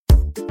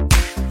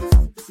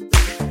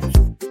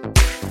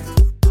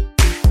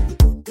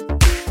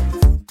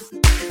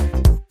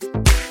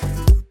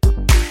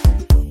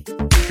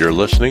You're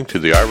listening to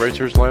the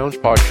iRacers Lounge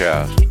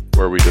podcast,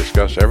 where we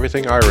discuss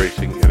everything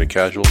iRacing in a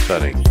casual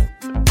setting.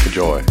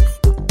 Enjoy.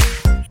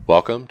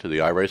 Welcome to the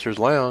iRacers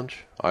Lounge.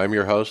 I'm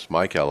your host,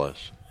 Mike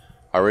Ellis.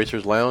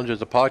 iRacers Lounge is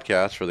a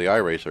podcast for the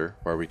iRacer,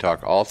 where we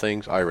talk all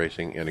things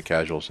iRacing in a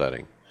casual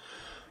setting.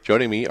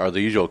 Joining me are the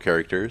usual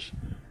characters,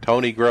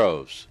 Tony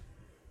Groves,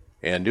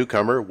 and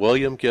newcomer,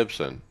 William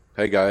Gibson.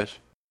 Hey, guys.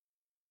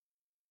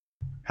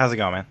 How's it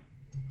going, man?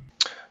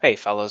 Hey,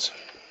 fellas.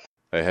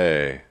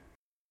 Hey.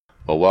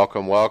 Well,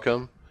 welcome.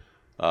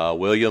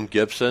 William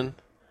Gibson,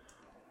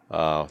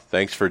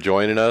 thanks for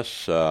joining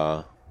us.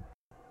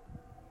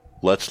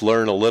 Let's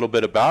learn a little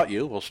bit about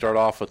you. We'll start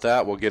off with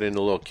that. We'll get into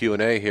a little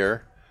Q&A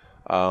here.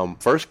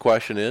 First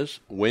question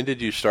is, when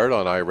did you start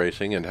on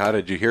iRacing, and how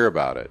did you hear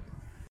about it?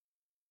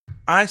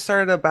 I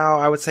started about,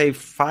 I would say,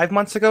 5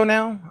 months ago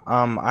now.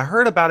 I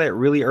heard about it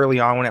really early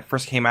on when it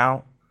first came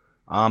out,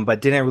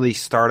 but didn't really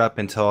start up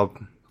until a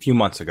few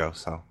months ago,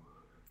 so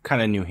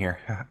kind of new here.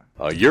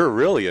 You're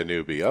really a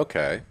newbie.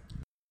 Okay.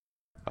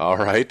 All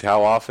right.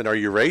 How often are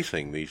you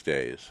racing these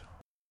days?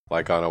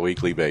 Like on a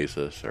weekly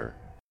basis, or?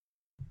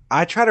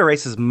 I try to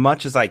race as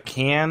much as I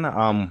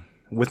can.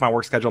 With my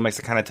work schedule, it makes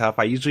it kind of tough.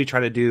 I usually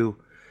try to do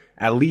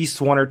at least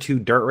 1 or 2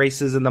 dirt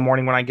races in the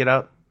morning when I get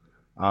up.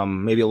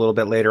 Maybe a little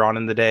bit later on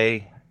in the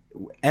day.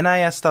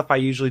 NIS stuff I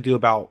usually do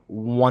about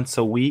once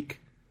a week.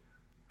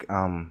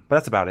 But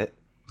that's about it.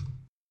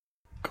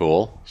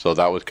 Cool. So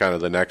that was kind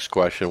of the next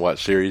question. What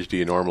series do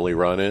you normally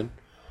run in?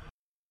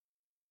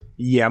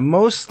 Yeah,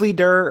 mostly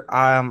dirt.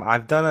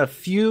 I've done a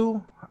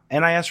few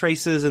NIS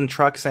races in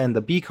trucks and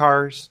the B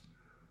cars.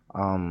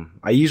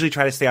 I usually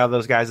try to stay out of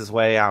those guys'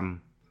 way.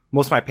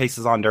 Most of my pace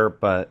is on dirt,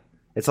 but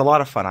it's a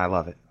lot of fun. I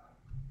love it.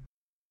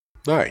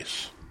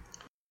 Nice.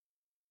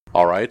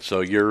 All right, so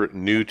you're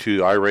new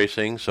to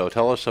iRacing, so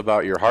tell us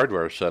about your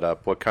hardware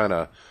setup. What kind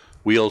of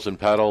wheels and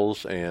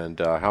pedals, and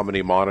how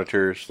many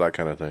monitors, that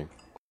kind of thing.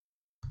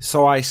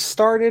 So I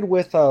started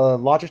with a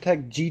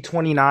Logitech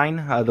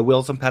G29, the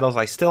wheels and pedals.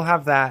 I still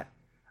have that.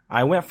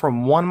 I went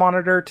from one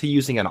monitor to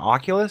using an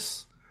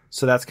Oculus,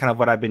 so that's kind of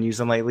what I've been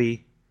using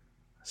lately.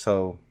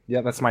 So, yeah,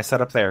 that's my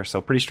setup there.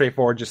 So pretty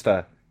straightforward, just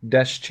a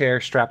desk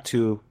chair strapped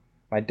to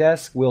my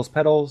desk, wheels,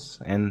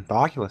 pedals, and the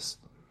Oculus.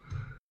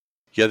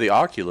 Yeah, the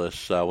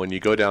Oculus, when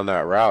you go down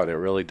that route, it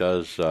really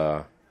does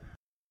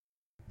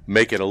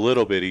make it a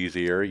little bit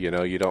easier. You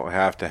know, you don't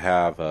have to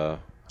have a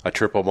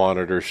triple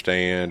monitor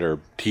stand or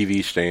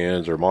TV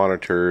stands or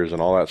monitors,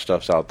 and all that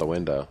stuff's out the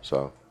window.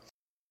 So,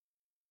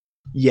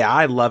 yeah,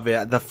 I love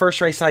it. The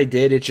first race I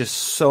did, it's just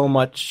so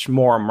much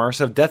more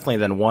immersive, definitely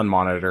than one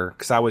monitor,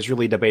 because I was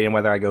really debating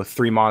whether I go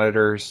 3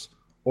 monitors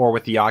or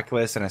with the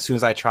Oculus, and as soon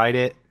as I tried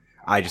it,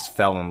 I just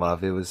fell in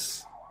love. It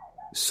was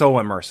so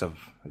immersive,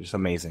 just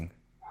amazing.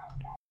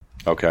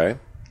 Okay.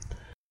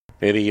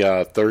 Any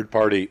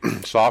third-party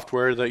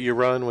software that you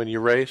run when you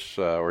race,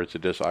 or is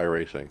it just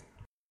iRacing?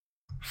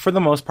 For the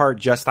most part,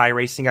 just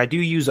iRacing. I do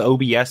use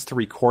OBS to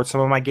record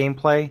some of my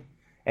gameplay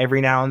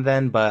every now and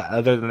then, but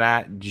other than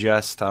that,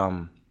 just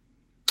iRacing.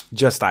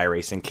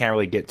 Can't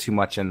really get too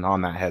much in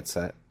on that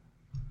headset.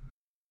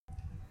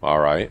 All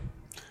right.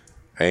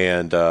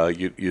 And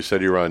you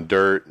said you run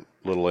dirt,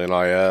 little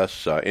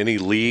NIS. Any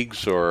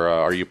leagues, or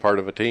are you part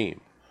of a team?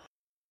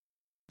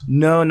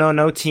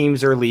 No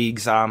teams or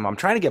leagues. I'm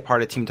trying to get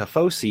part of Team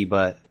Tifosi,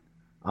 but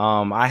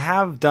I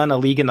have done a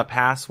league in the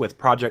past with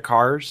Project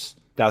Cars.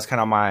 That was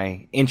kind of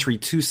my entry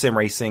to sim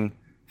racing.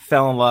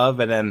 Fell in love,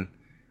 and then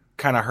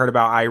kind of heard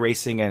about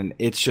iRacing, and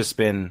it's just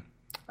been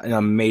an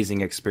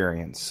amazing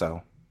experience.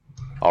 So,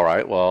 all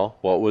right. Well,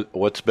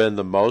 what's been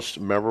the most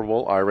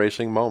memorable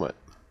iRacing moment?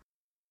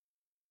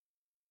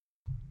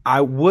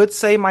 I would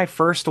say my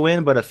first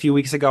win, but a few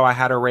weeks ago I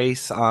had a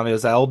race. It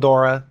was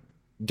Eldora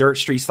Dirt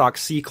Street Stock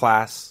C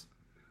class.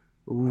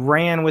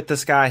 Ran with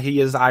this guy.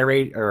 His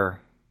iRating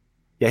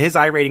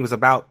was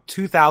about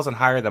 2,000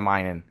 higher than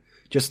mine, and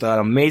just an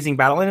amazing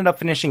battle. Ended up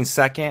finishing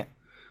second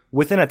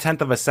within a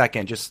tenth of a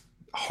second. Just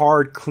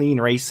hard, clean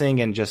racing,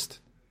 and just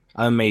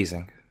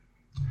amazing.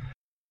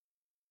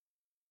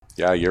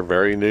 Yeah, you're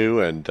very new,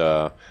 and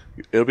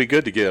it'll be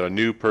good to get a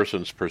new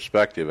person's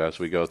perspective as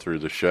we go through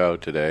the show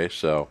today.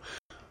 So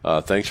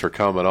thanks for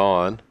coming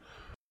on.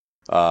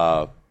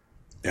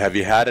 Have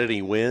you had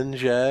any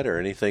wins yet or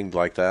anything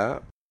like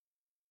that?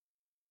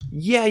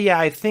 Yeah,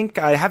 I think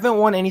I haven't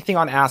won anything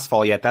on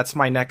asphalt yet. That's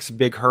my next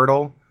big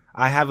hurdle.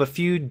 I have a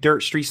few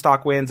dirt street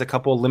stock wins, a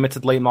couple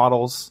limited late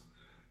models,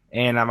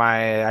 and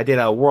I did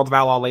a World of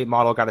Outlaw late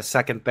model, got a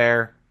second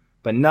there,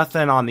 but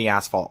nothing on the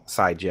asphalt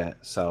side yet.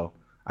 So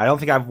I don't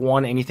think I've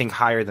won anything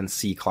higher than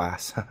C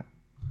class.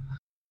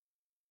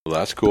 Well,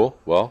 that's cool.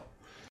 Well,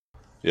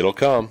 it'll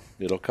come.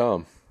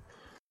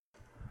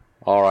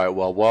 All right,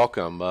 well,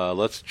 welcome.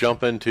 Let's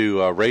jump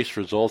into race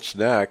results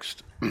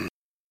next.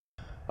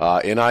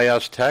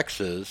 NIS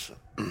Texas.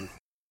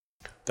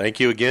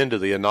 Thank you again to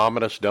the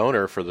anonymous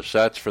donor for the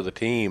sets for the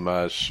team.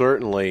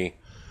 Certainly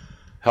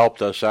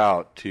helped us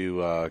out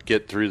to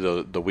get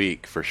through the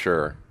week for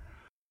sure.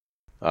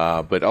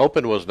 But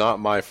Open was not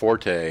my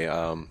forte.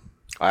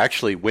 I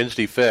actually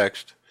Wednesday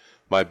fixed.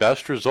 My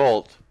best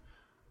result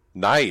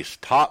Nice.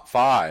 Top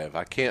 5.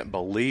 I can't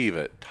believe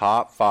it.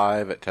 Top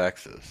 5 at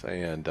Texas.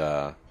 And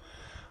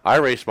I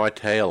raced my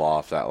tail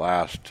off that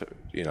last,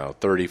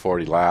 30,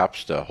 40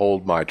 laps to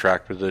hold my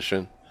track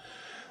position.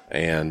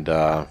 And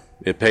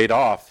it paid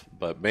off.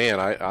 But, man,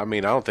 I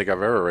mean, I don't think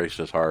I've ever raced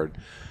this hard.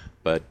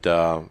 But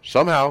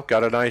somehow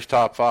got a nice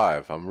top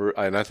 5.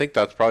 And I think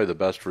that's probably the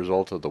best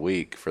result of the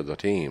week for the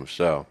team.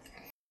 So,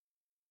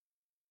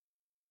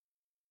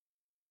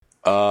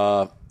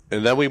 and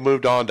then we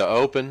moved on to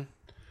Open.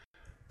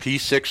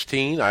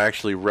 P16, I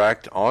actually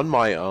wrecked on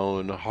my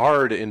own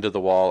hard into the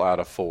wall out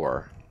of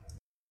 4.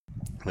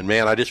 And,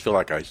 man, I just feel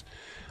like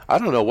I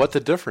don't know what the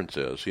difference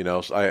is.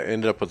 So I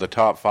ended up with the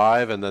top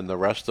 5, and then the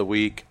rest of the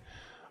week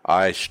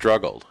I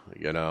struggled,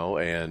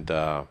 and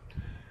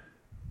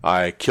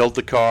I killed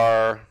the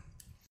car.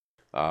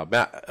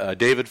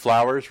 David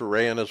Flowers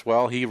ran as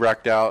well. He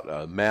wrecked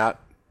out. Matt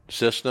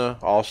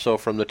Cisna, also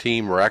from the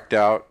team, wrecked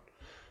out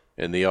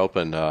in the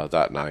Open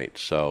that night.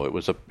 So it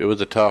was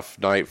a tough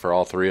night for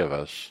all 3 of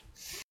us.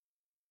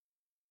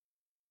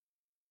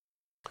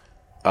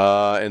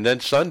 And then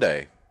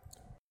Sunday,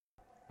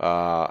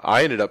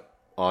 I ended up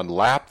on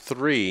lap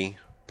 3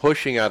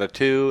 pushing out of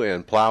 2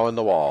 and plowing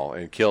the wall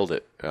and killed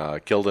it.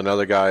 Killed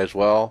another guy as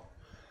well.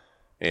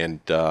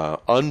 And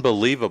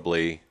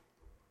unbelievably,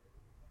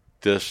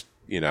 just,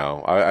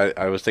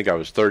 I was think I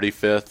was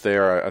 35th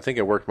there. I think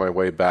I worked my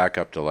way back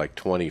up to like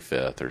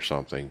 25th or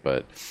something.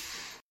 But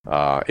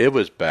it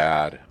was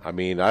bad. I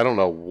mean, I don't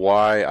know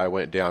why I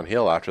went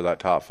downhill after that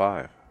top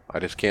 5. I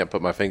just can't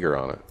put my finger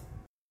on it.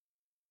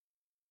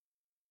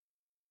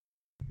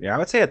 Yeah, I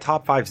would say a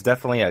top 5 is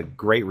definitely a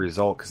great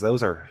result because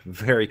those are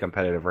very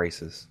competitive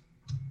races.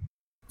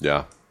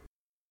 Yeah.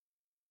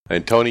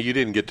 And Tony, you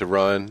didn't get to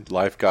run.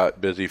 Life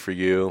got busy for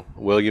you.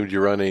 William, did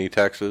you run any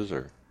Texas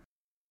or?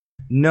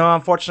 No,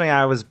 unfortunately,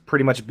 I was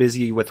pretty much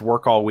busy with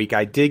work all week.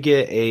 I did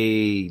get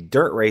a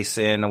dirt race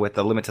in with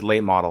the limited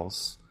late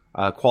models.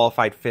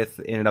 Qualified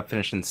 5th, ended up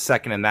finishing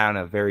 2nd in that in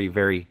a very,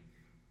 very,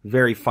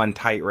 very fun,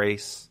 tight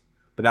race.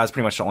 But that was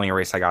pretty much the only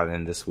race I got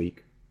in this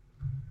week.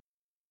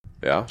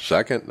 Yeah,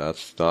 2nd.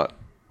 That's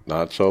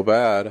not so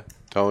bad.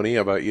 Tony,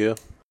 how about you?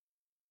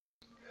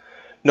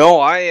 No,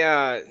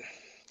 I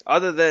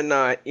other than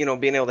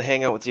being able to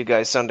hang out with you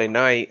guys Sunday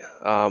night,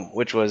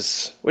 which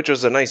was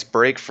a nice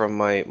break from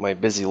my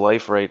busy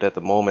life right at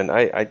the moment.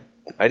 I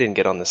didn't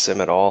get on the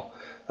sim at all.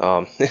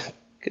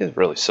 It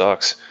really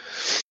sucks.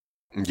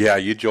 Yeah,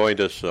 you joined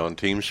us on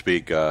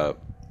TeamSpeak.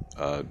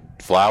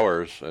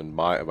 Flowers and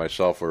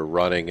myself were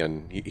running,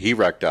 and he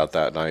wrecked out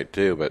that night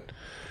too. But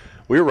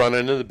we were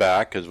running in the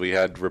back because we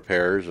had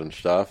repairs and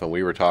stuff, and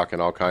we were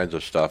talking all kinds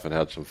of stuff and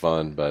had some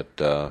fun.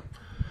 But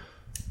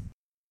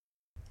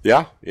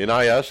yeah,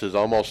 NIS is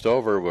almost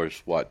over.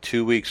 There's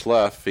 2 weeks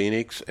left,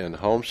 Phoenix and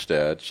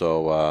Homestead.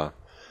 So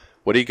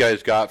what do you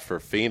guys got for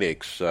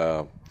Phoenix?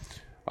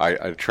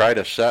 I tried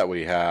a set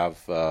we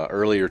have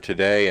earlier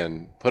today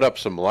and put up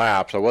some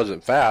laps. I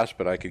wasn't fast,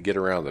 but I could get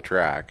around the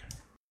track.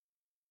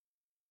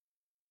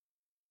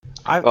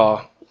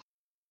 Sorry,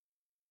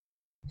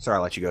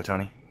 I'll let you go,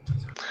 Tony.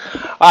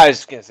 I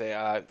was going to say,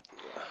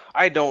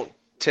 I don't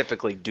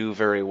typically do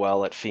very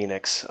well at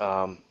Phoenix.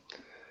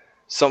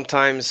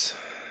 Sometimes,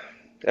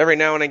 every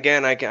now and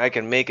again, I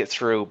can make it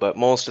through, but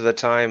most of the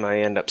time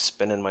I end up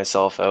spinning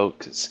myself out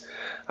because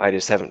I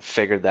just haven't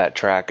figured that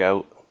track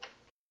out.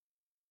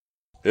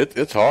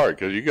 It's hard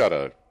because you got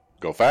to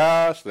go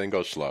fast, then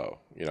go slow,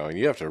 and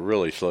you have to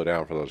really slow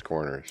down for those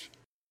corners.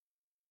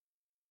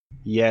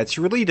 Yeah, it's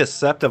really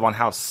deceptive on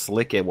how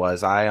slick it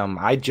was.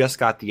 I just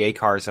got the A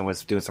cars and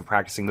was doing some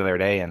practicing the other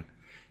day, and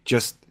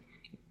just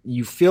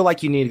you feel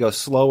like you need to go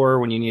slower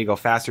when you need to go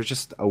faster. It's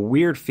just a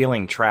weird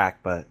feeling track,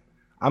 but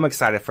I'm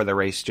excited for the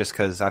race just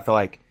because I feel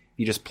like if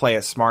you just play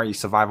it smart, you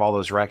survive all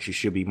those wrecks, you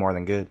should be more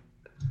than good.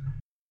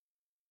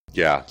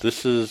 Yeah,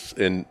 this is,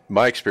 in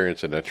my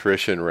experience, an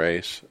attrition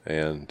race,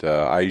 and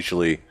I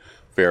usually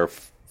fare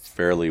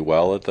fairly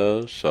well at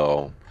those,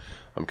 so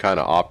I'm kind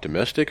of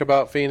optimistic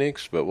about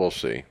Phoenix, but we'll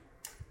see.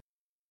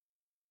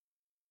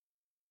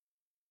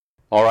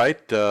 All right,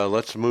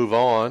 let's move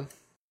on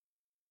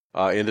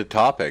into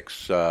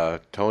topics.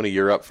 Tony,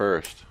 you're up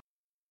first.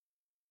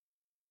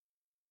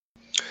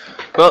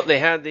 Well, they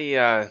had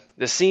the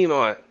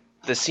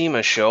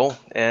SEMA show,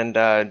 and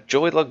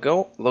Joey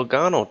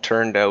Logano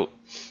turned out,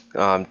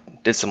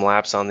 did some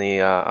laps on the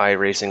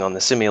iRacing on the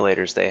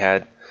simulators they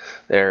had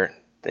there.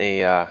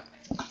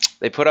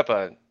 They put up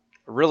a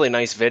really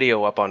nice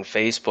video up on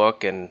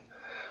Facebook, and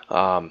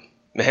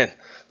man,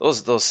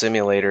 those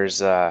simulators,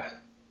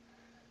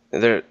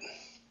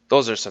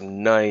 those are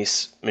some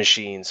nice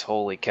machines.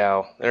 Holy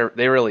cow,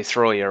 they really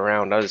throw you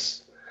around. That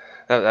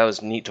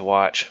was neat to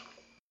watch.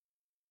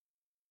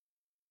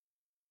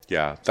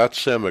 Yeah, that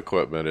sim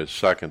equipment is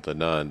second to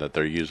none that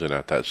they're using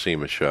at that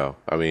SEMA show.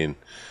 I mean,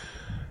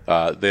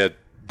 they had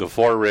the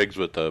 4 rigs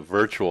with the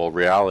virtual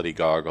reality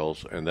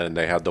goggles, and then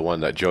they had the one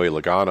that Joey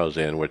Logano's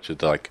in, which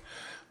is like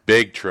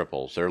big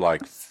triples. They're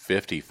like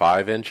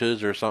 55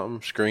 inches or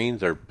something screens.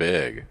 They're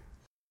big.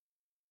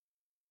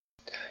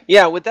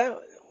 Yeah, with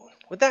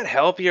would that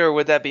help you, or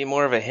would that be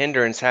more of a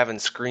hindrance having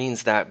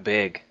screens that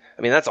big?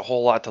 I mean, that's a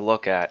whole lot to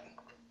look at.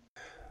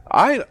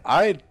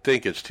 I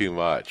think it's too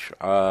much.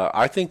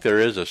 I think there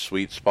is a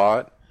sweet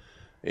spot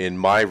in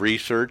my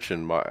research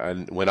and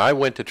when I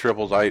went to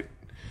triples,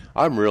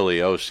 I'm really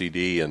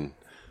OCD and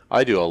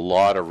I do a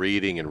lot of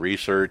reading and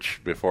research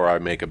before I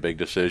make a big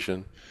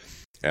decision.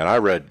 And I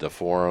read the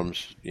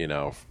forums,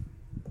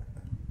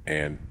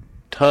 and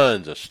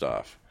tons of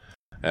stuff.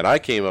 And I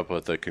came up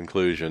with the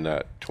conclusion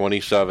that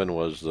 27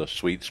 was the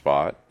sweet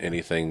spot.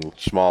 Anything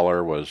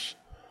smaller was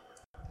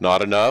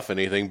not enough.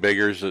 Anything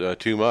bigger is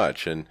too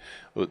much. And,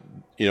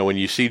 when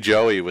you see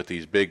Joey with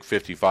these big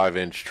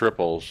 55-inch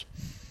triples,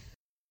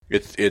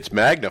 it's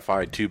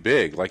magnified too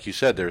big. Like you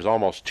said, there's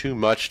almost too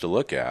much to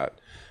look at.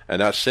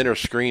 And that center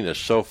screen is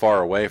so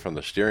far away from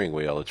the steering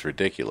wheel, it's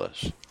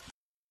ridiculous.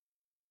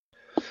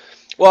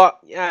 Well,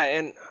 yeah,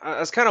 and I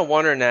was kind of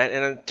wondering that,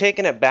 and I'm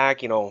taking it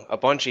back, a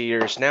bunch of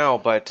years now.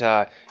 But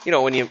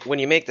when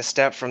you make the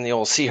step from the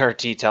old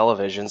CRT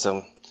televisions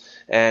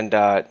and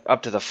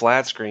up to the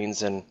flat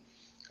screens, and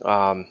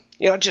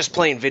just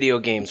playing video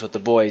games with the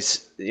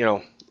boys,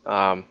 you're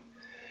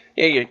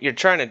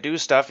trying to do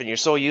stuff, and you're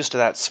so used to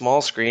that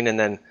small screen, and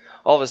then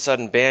all of a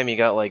sudden, bam, you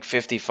got like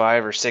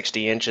 55 or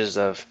 60 inches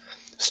of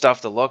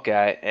stuff to look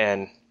at,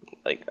 and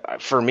like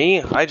for me,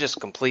 I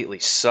just completely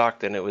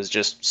sucked, and it was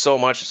just so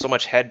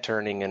much head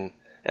turning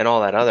and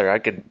all that other. I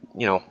could,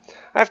 I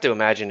have to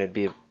imagine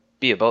it'd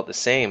be about the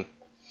same.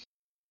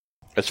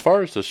 As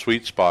far as the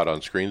sweet spot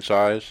on screen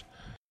size,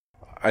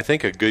 I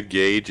think a good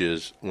gauge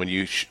is when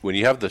you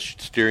have the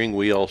steering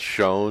wheel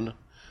shown,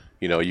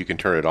 you can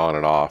turn it on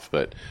and off,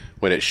 but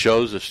when it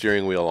shows the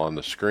steering wheel on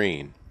the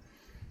screen,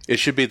 it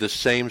should be the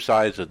same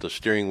size as the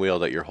steering wheel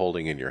that you're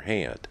holding in your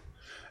hand,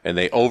 and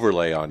they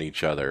overlay on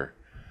each other.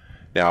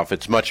 Now, if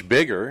it's much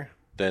bigger,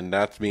 then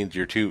that means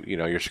your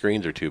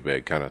screens are too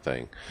big, kind of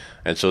thing.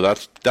 And so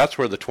that's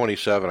where the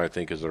 27, I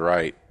think, is the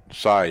right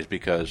size,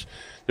 because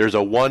there's a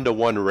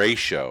 1-to-1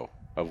 ratio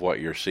of what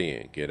you're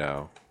seeing,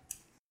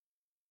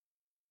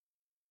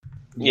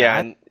 Yeah.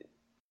 And,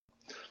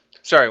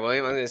 sorry,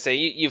 William, I'm going to say,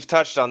 you've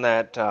touched on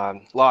that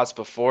lots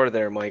before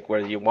there, Mike, where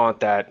you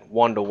want that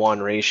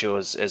 1-to-1 ratio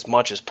as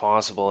much as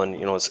possible, and,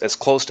 as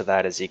close to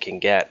that as you can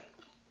get.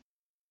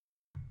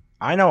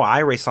 I know I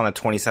raced on a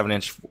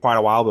 27-inch quite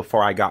a while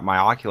before I got my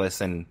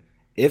Oculus, and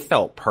it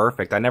felt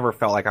perfect. I never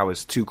felt like I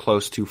was too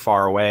close, too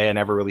far away. I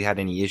never really had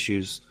any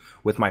issues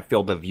with my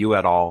field of view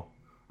at all.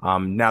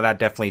 Now that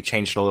definitely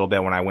changed a little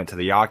bit when I went to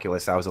the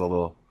Oculus.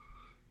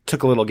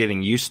 Took a little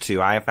getting used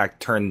to. I, in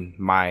fact, turned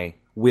my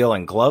wheel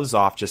and gloves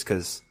off just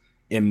because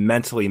it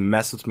mentally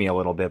messed with me a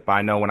little bit. But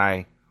I know when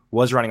I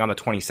was running on the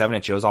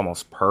 27-inch, it was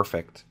almost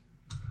perfect.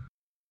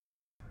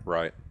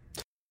 Right.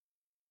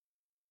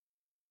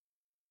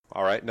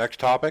 All right, next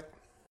topic.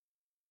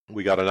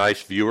 We got a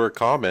nice viewer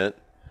comment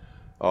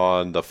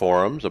on the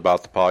forums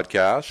about the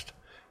podcast.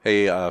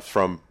 Hey,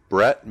 from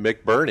Brett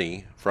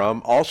McBurney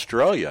from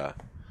Australia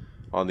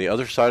on the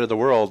other side of the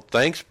world.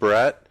 Thanks,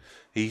 Brett.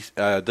 This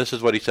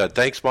is what he said.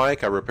 Thanks,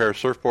 Mike. I repair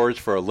surfboards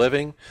for a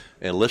living,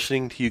 and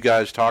listening to you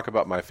guys talk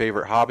about my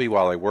favorite hobby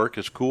while I work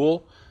is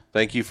cool.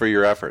 Thank you for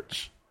your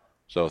efforts.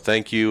 So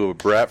thank you,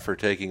 Brett, for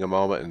taking a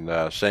moment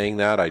and saying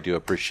that. I do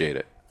appreciate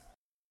it.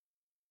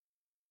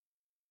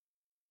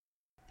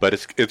 But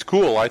it's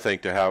cool, I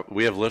think,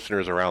 we have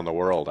listeners around the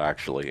world,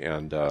 actually,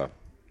 and a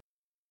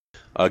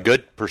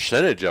good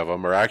percentage of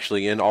them are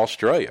actually in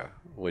Australia,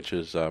 which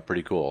is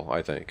pretty cool,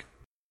 I think.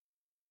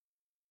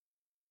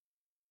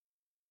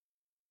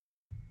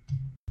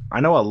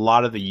 I know a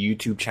lot of the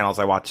YouTube channels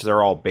I watch,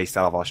 they're all based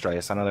out of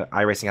Australia, so I know that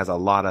iRacing has a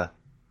lot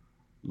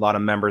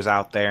of members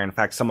out there. In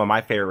fact, some of my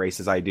favorite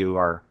races I do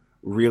are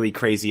really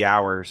crazy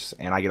hours,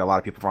 and I get a lot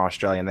of people from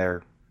Australia, and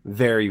they're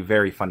very,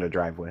 very fun to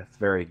drive with.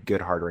 Very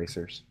good hard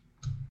racers.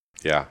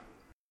 Yeah.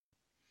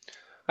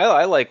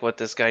 I like what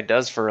this guy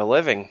does for a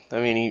living. I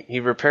mean, he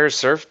repairs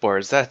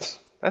surfboards.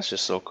 That's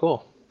just so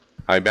cool.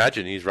 I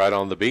imagine he's right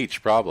on the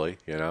beach, probably,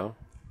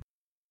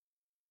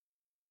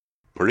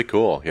 Pretty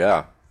cool,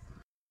 yeah.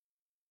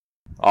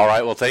 All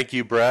right, well, thank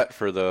you, Brett,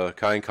 for the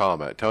kind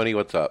comment. Tony,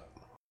 what's up?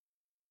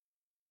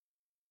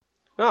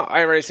 Well,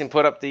 iRacing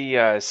put up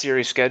the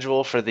series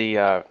schedule for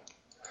the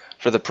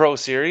Pro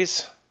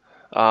Series,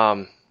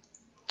 and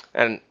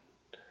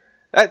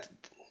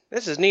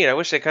this is neat. I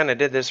wish they kind of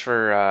did this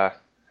for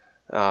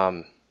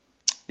the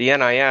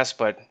NIS,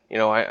 but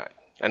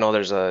I know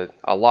there's a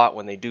lot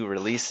when they do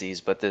release these,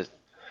 but the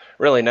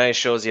really nice,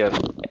 shows you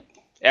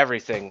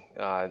everything,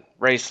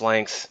 race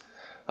lengths,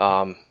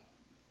 what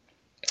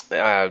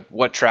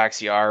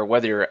tracks you are,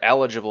 whether you're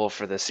eligible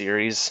for the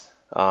series.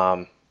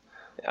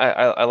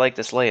 I like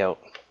this layout.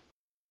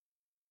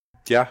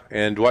 Yeah,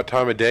 and what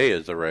time of day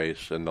is the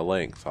race and the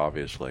length,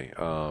 obviously.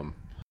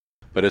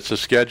 But it's a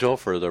schedule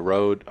for the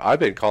road.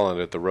 I've been calling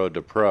it the Road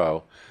to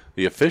Pro.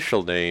 The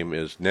official name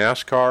is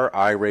NASCAR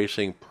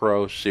iRacing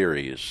Pro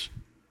Series.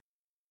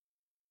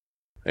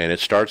 And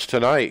it starts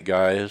tonight,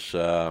 guys.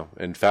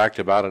 In fact,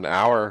 about an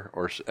hour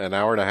or an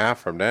hour and a half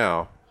from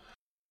now.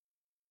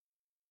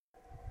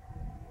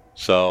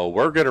 So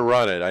we're going to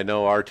run it. I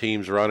know our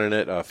team's running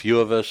it. A few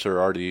of us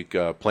are already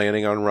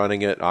planning on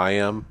running it. I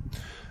am,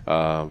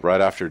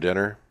 right after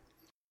dinner.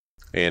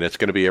 And it's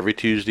going to be every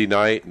Tuesday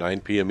night,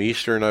 9 p.m.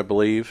 Eastern, I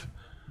believe.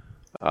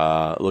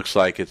 Looks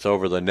like it's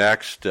over the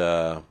next,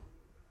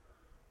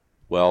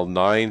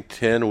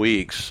 9-10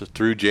 weeks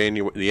through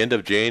January, the end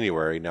of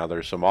January. Now,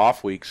 there's some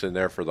off weeks in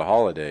there for the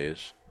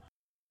holidays.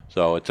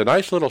 So it's a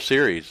nice little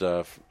series,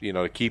 to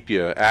keep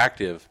you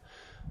active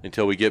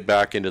until we get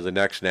back into the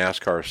next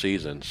NASCAR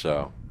season.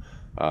 So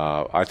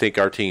I think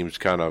our team's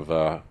kind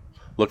of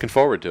looking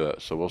forward to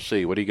it. So we'll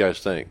see. What do you guys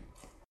think?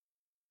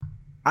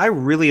 I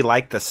really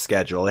like the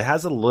schedule. It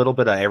has a little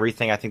bit of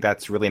everything. I think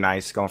that's really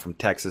nice, going from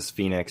Texas,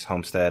 Phoenix,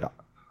 Homestead,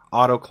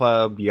 Auto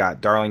Club. You got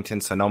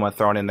Darlington, Sonoma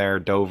thrown in there,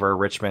 Dover,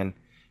 Richmond.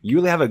 You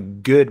really have a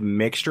good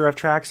mixture of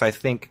tracks. I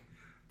think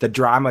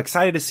I'm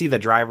excited to see the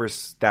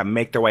drivers that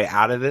make their way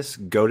out of this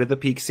go to the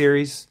Peak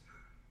Series,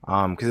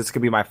 because it's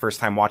going to be my first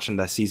time watching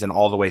the season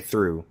all the way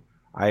through.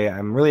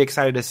 I'm really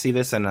excited to see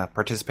this and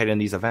participate in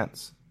these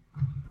events.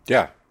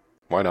 Yeah,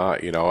 why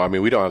not? We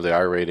don't have the I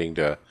rating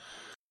to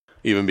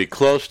even be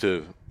close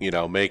to,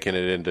 making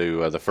it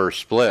into the first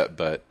split,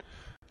 but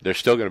there's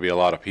still going to be a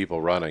lot of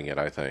people running it,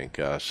 I think.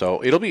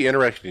 So it'll be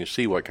interesting to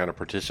see what kind of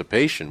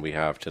participation we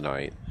have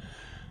tonight.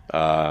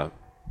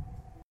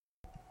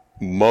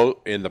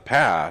 In the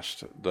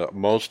past,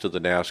 most of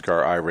the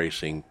NASCAR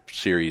iRacing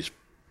series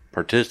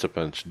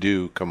participants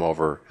do come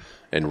over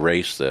and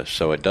race this,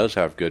 so it does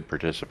have good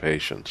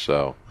participation.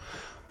 So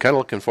kind of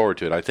looking forward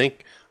to it. I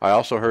think I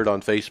also heard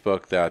on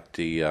Facebook that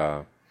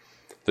the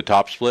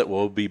top split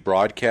will be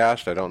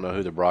broadcast. I don't know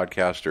who the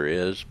broadcaster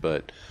is,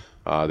 but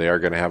they are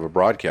going to have a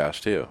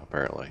broadcast too,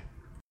 apparently.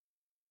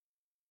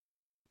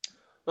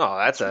 Oh,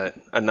 that's a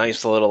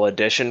nice little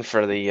addition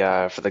for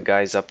the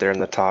guys up there in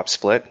the top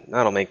split.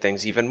 That'll make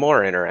things even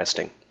more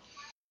interesting.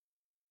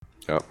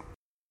 Yep.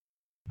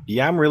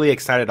 Yeah, I'm really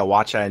excited to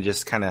watch that and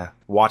just kind of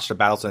watch the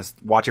battles and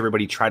watch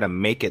everybody try to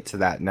make it to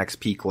that next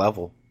peak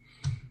level.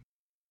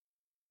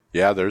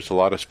 Yeah, there's a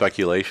lot of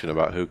speculation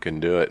about who can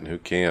do it and who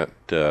can't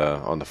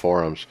on the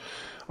forums.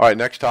 All right,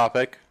 next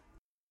topic.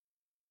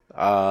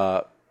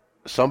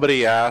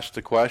 Somebody asked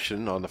the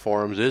question on the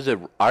forums, is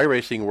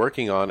iRacing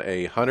working on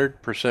a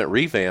 100%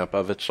 revamp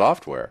of its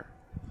software?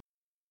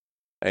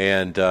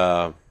 And,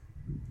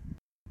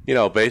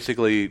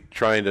 basically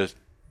trying to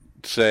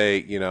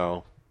say,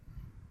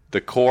 the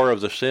core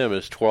of the sim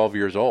is 12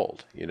 years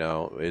old.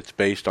 It's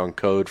based on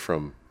code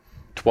from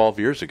 12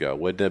 years ago.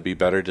 Wouldn't it be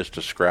better just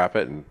to scrap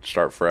it and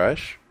start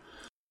fresh?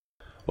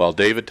 Well,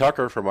 David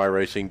Tucker from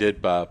iRacing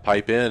did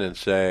pipe in and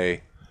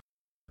say,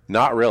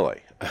 not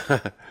really.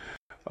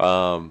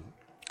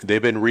 They've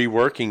been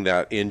reworking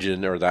that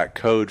engine or that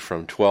code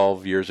from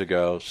 12 years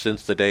ago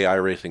since the day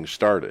iRacing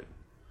started.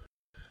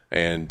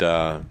 And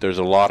there's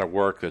a lot of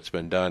work that's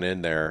been done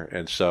in there.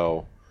 And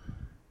so,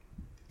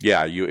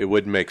 yeah, it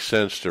wouldn't make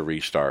sense to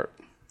restart.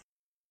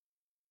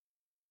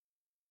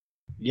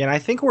 Yeah, and I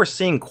think we're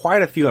seeing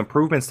quite a few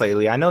improvements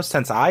lately. I know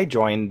since I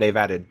joined, they've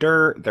added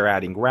dirt, they're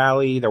adding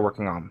rally, they're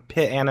working on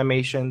pit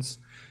animations.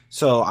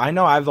 So I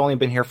know I've only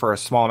been here for a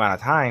small amount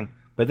of time,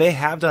 but they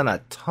have done a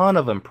ton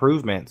of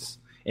improvements,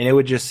 and it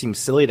would just seem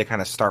silly to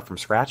kind of start from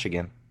scratch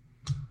again.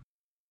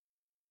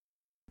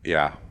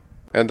 Yeah,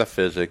 and the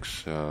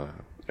physics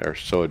are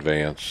so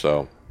advanced.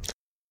 So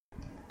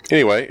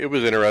anyway, it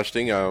was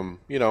interesting.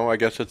 I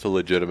guess it's a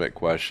legitimate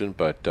question,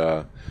 but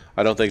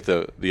I don't think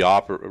the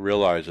op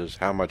realizes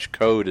how much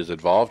code is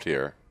involved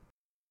here.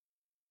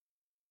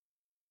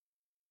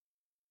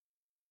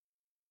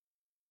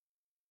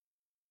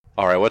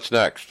 All right, what's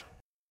next?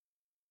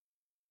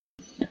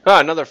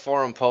 Another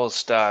forum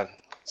post.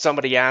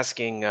 Somebody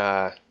asking,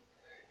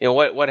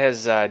 what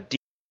has I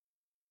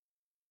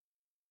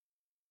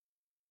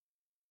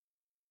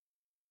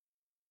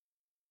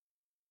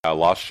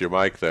lost your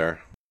mic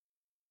there.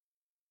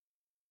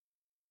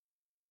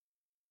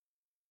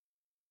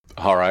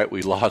 All right,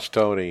 we lost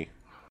Tony.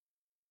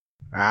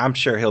 I'm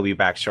sure he'll be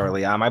back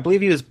shortly. I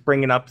believe he was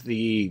bringing up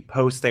the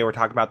post they were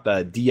talking about,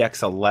 the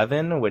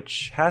DX11,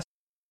 which has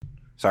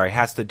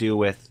to do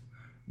with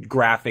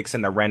graphics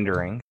and the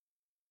rendering.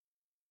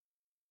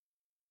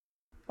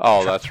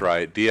 Oh, that's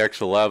right.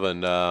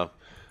 DX11.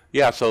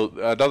 So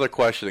another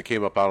question that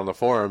came up out on the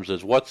forums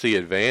is, what's the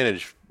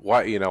advantage?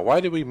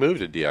 Why did we move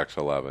to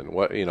DX11?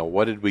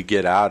 What did we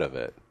get out of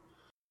it?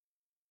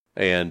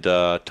 And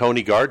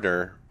Tony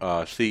Gardner,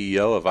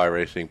 CEO of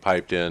iRacing,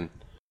 piped in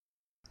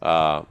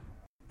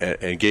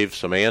and gave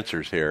some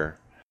answers here.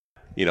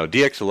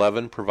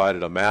 DX11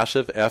 provided a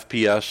massive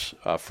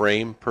FPS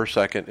frame per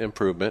second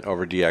improvement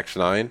over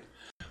DX9,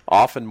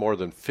 often more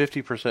than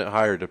 50%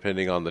 higher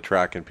depending on the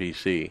track and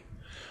PC.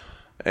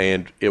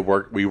 And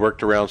we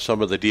worked around some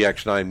of the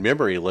DX9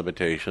 memory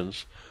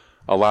limitations,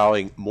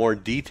 allowing more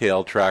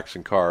detailed tracks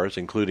and cars,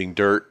 including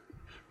dirt,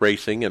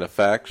 racing, and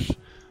effects,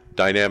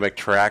 dynamic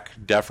track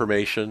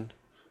deformation,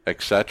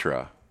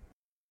 etc.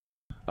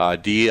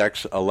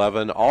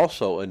 DX11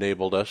 also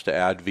enabled us to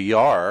add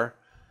VR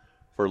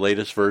for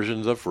latest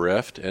versions of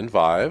Rift and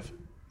Vive.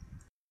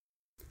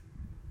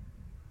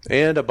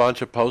 And a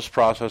bunch of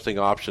post-processing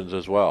options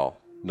as well.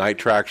 Night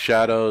track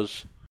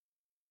shadows,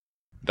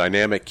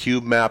 dynamic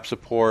cube map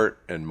support,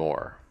 and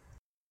more.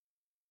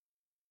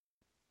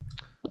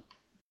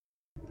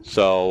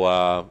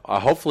 So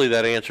hopefully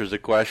that answers the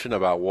question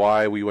about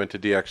why we went to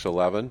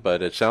DX11,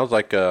 but it sounds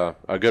like a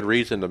good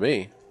reason to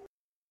me.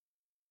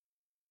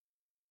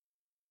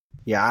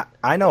 Yeah,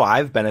 I know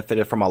I've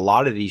benefited from a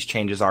lot of these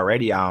changes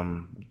already.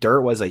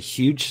 Dirt was a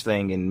huge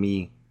thing in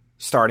me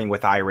starting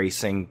with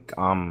iRacing.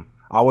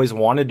 I always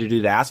wanted to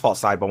do the asphalt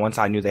side, but once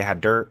I knew they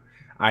had dirt,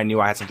 I knew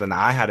I had something that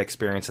I had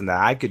experience in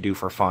that I could do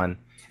for fun.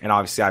 And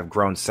obviously I've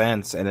grown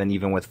since, and then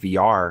even with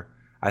VR,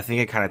 I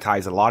think it kind of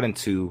ties a lot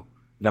into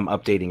them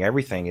updating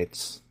everything.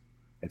 It's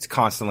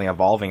constantly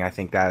evolving. I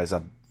think that is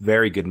a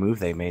very good move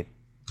they made.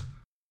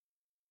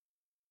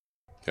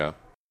 Yeah.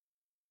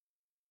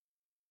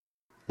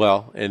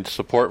 Well, and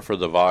support for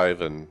the Vive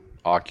and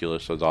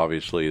Oculus is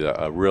obviously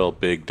a real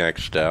big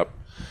next step.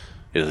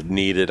 Is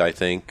needed, I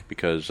think,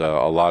 because a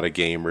lot of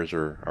gamers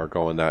are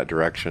going that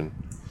direction.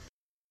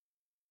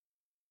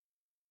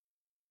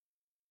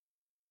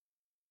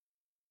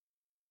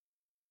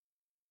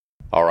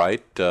 All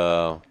right,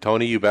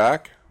 Tony, you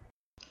back?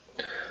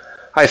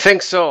 I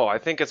think so. I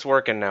think it's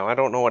working now. I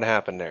don't know what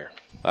happened there.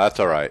 That's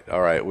all right.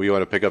 All right, we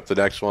want to pick up the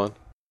next one?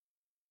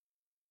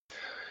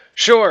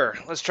 Sure.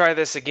 Let's try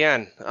this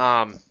again.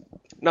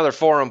 Another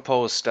forum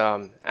post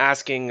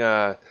asking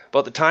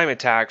about the time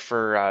attack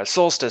for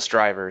Solstice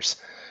drivers.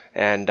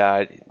 And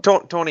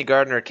Tony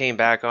Gardner came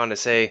back on to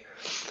say,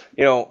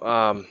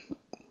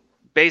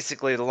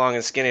 basically the long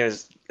and skinny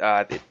is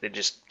they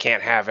just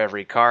can't have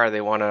every car.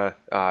 They want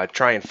to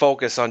try and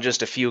focus on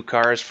just a few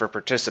cars for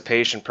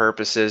participation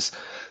purposes.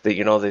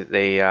 That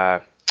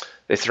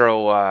they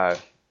throw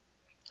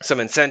some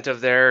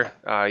incentive there.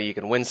 You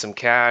can win some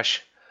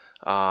cash.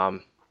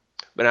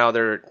 But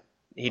now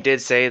he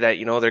did say that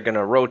they're going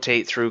to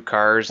rotate through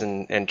cars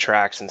and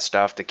tracks and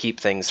stuff to keep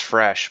things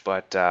fresh.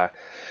 But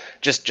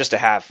just to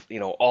have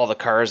all the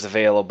cars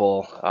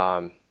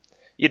available,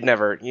 you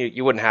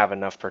wouldn't have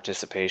enough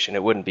participation.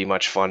 It wouldn't be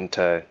much fun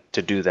to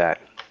do that.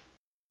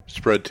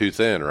 Spread too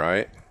thin,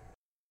 right?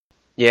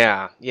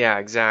 Yeah,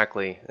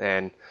 exactly.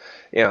 And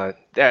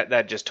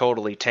that just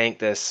totally tanked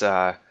this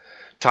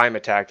time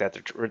attack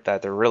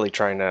that they're really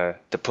trying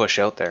to push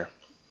out there.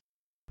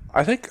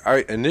 I think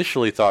I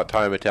initially thought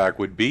time attack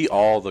would be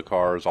all the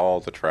cars, all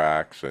the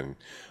tracks, and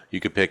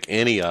you could pick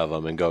any of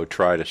them and go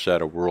try to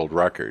set a world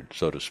record,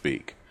 so to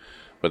speak.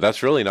 But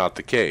that's really not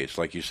the case.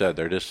 Like you said,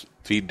 they're just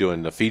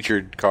doing the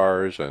featured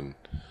cars, and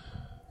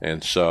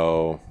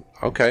so,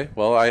 okay.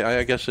 Well,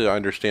 I guess I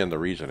understand the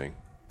reasoning.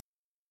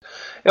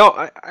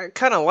 I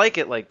kind of like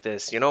it like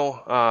this.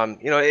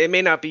 It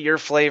may not be your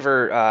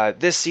flavor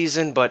this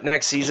season, but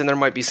next season there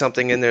might be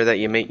something in there that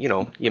you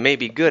may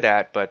be good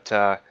at. But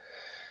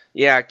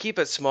yeah, keep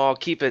it small,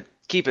 keep it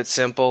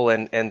simple,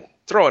 and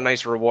throw a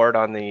nice reward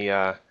on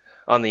the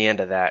end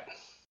of that.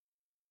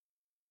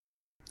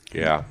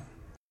 Yeah.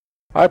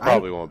 I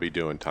probably won't be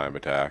doing time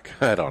attack.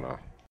 I don't know.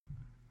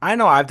 I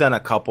know I've done a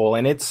couple,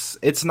 and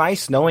it's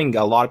nice knowing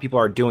a lot of people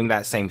are doing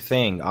that same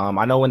thing.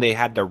 I know when they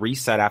had the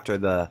reset after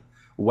the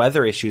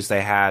weather issues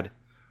they had,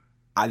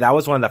 that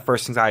was one of the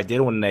first things I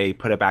did when they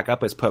put it back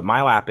up is put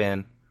my lap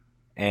in,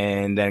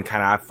 and then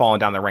kind of I've fallen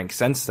down the ranks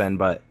since then.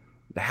 But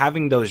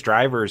having those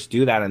drivers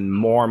do that and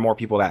more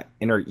people that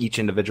enter each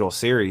individual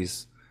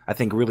series, I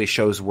think really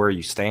shows where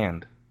you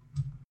stand.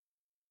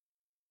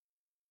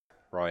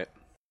 Right.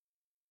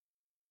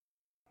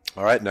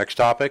 All right, next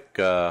topic.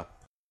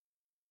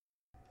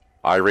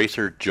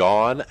 iRacer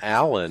John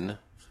Allen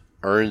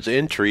earns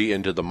entry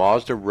into the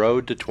Mazda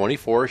Road to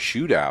 24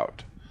 shootout.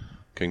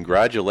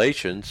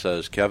 Congratulations,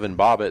 says Kevin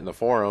Bobbitt in the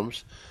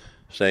forums,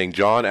 saying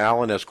John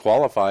Allen has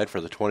qualified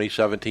for the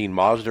 2017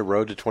 Mazda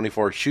Road to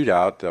 24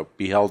 shootout that will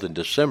be held in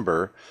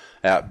December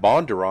at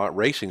Bondurant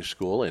Racing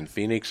School in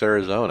Phoenix,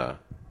 Arizona.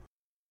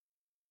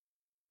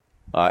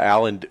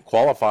 Allen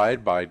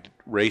qualified by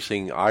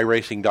racing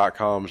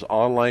iRacing.com's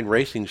online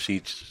racing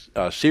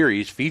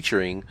series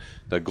featuring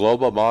the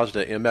Global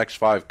Mazda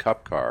MX-5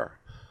 Cup car.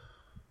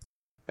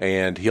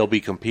 And he'll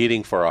be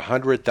competing for a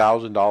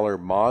 $100,000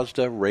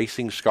 Mazda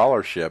Racing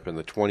Scholarship in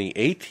the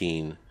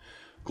 2018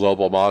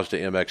 Global Mazda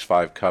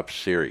MX-5 Cup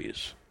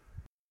Series.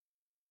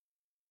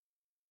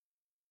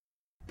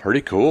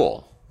 Pretty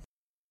cool.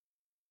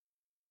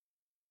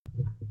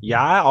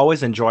 Yeah, I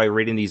always enjoy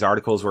reading these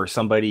articles where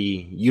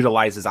somebody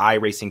utilizes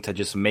iRacing to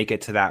just make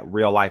it to that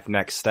real life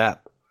next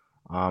step.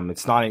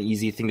 It's not an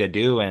easy thing to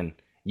do, and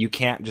you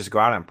can't just go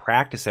out and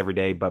practice every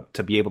day, but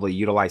to be able to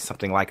utilize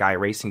something like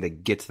iRacing to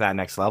get to that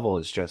next level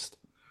is just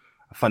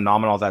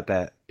phenomenal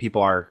that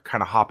people are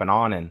kind of hopping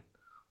on, and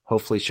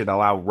hopefully should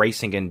allow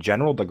racing in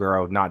general to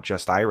grow, not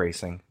just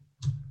iRacing.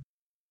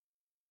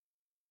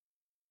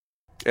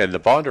 And the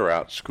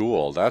Bondurant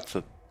School, that's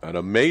an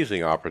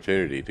amazing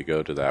opportunity to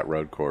go to that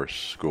road course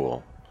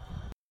school.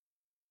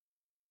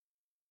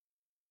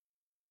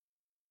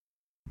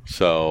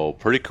 So,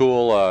 pretty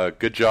cool.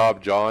 Good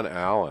job, John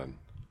Allen.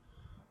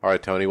 All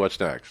right, Tony, what's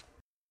next?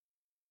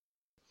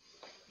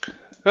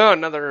 Oh,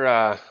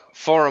 another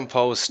forum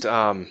post,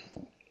 and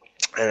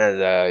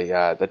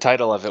the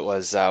title of it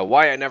was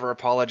 "Why I Never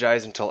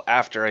Apologize Until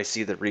After I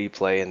See the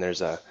Replay." And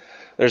there's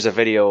a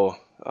video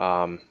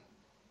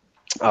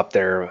up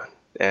there,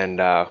 and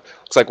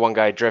looks like one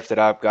guy drifted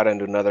up, got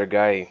into another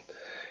guy,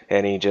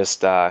 and he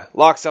just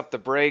locks up the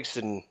brakes,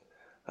 and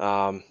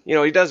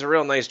he does a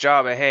real nice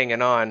job of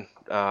hanging on.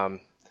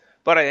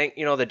 But I think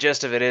the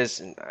gist of it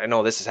is, and I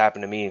know this has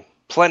happened to me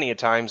plenty of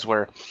times,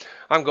 where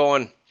I'm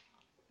going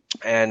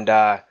and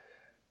I'm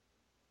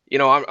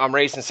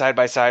racing side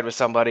by side with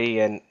somebody,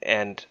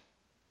 and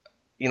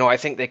I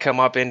think they come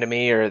up into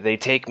me or they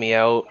take me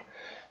out,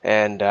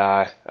 and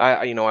I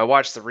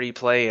watch the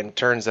replay, and it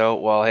turns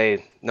out, well,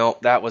 hey, no,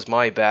 that was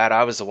my bad.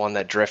 I was the one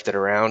that drifted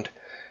around,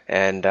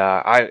 and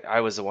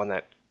I was the one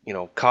that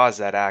caused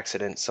that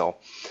accident. So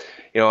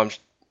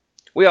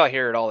we all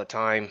hear it all the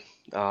time.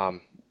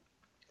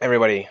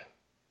 Everybody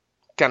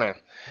kind of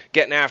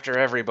getting after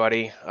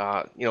everybody,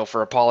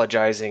 for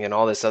apologizing and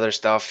all this other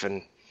stuff,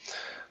 and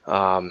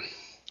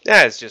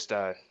it's just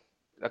a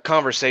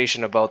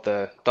conversation about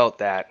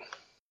that.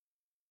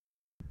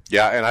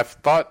 Yeah, and I've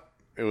thought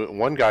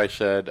one guy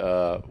said,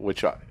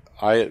 which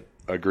I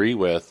agree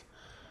with,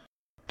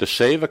 to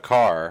save a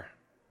car,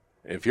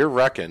 if you're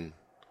wrecking,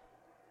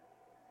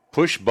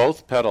 push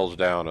both pedals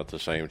down at the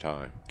same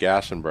time,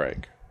 gas and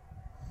brake.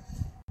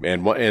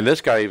 And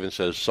this guy even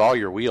says saw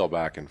your wheel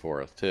back and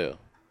forth too.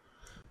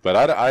 But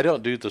I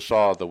don't do the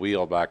saw the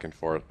wheel back and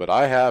forth, but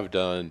I have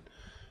done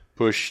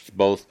push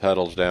both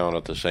pedals down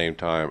at the same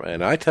time.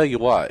 And I tell you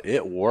what,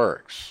 it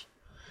works.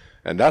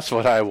 And that's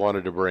what I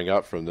wanted to bring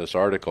up from this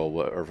article,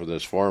 or from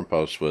this forum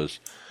post, was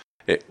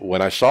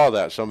when I saw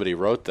that somebody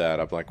wrote that,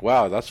 I'm like,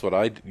 wow, that's what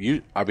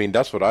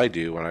that's what I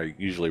do when I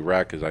usually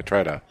wreck, is I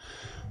try to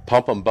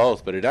pump them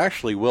both, but it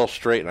actually will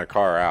straighten a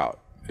car out.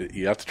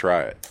 You have to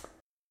try it.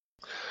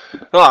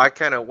 Well, I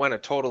kind of went a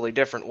totally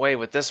different way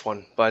with this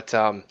one, but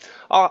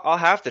I'll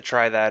have to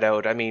try that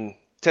out. I mean,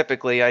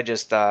 typically I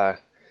just I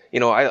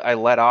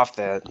let off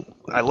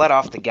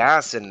the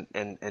gas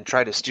and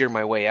try to steer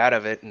my way out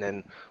of it, and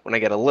then when I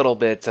get a little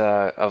bit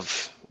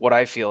of what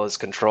I feel is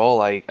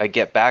control, I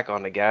get back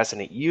on the gas,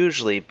 and it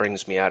usually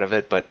brings me out of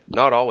it, but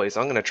not always.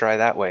 I'm going to try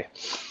that way.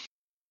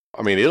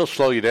 I mean, it'll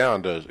slow you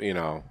down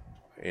to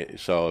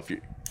so if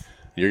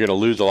you're going to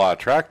lose a lot of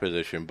track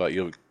position, but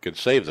you could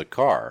save the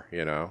car,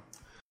 Now,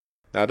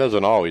 it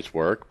doesn't always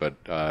work,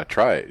 but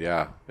try it,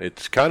 yeah.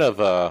 It's kind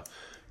of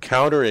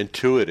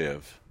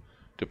counterintuitive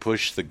to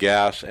push the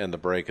gas and the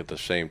brake at the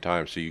same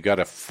time, so you got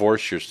to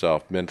force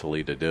yourself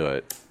mentally to do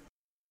it.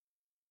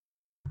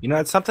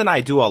 It's something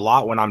I do a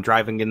lot when I'm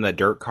driving in the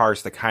dirt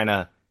cars to kind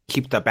of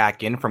keep the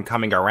back end from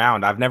coming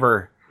around.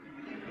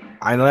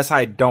 Unless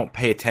I don't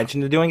pay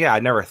attention to doing it, I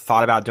never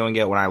thought about doing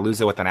it when I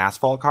lose it with an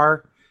asphalt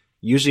car.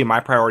 Usually my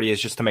priority is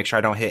just to make sure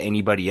I don't hit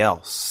anybody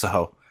else,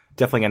 so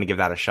definitely going to give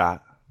that a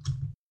shot.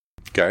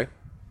 Okay,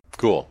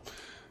 cool.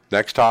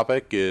 Next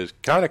topic is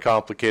kind of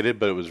complicated,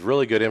 but it was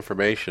really good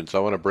information, so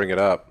I want to bring it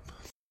up.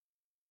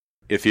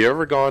 If you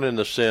ever gone in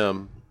the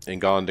sim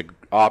and gone to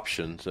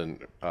options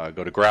and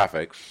go to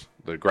graphics,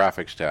 the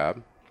graphics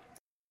tab,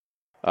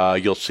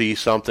 you'll see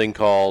something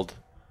called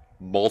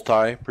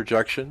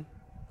multi-projection,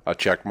 a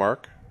check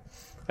mark,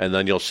 and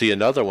then you'll see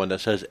another one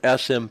that says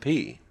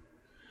SMP.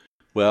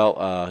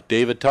 Well,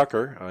 David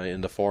Tucker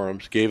in the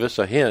forums gave us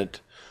a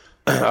hint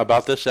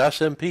about this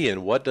SMP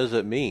and what does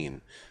it mean.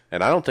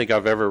 And I don't think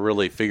I've ever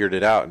really figured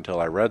it out until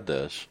I read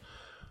this.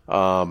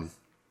 So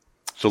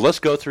let's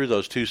go through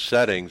those two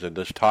settings and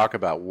just talk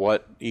about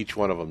what each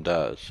one of them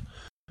does.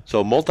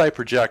 So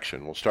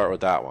multi-projection, we'll start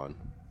with that one.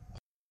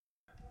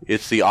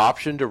 It's the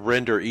option to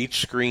render each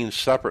screen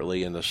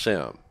separately in the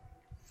sim.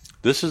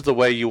 This is the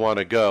way you want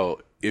to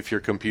go if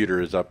your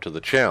computer is up to the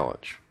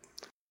challenge.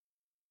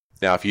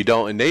 Now, if you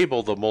don't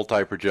enable the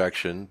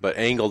multi-projection but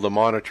angle the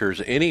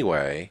monitors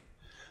anyway,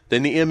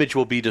 then the image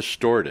will be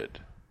distorted.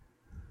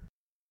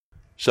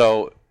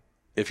 So,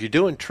 if you're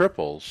doing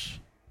triples,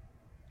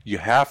 you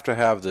have to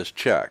have this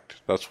checked.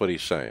 That's what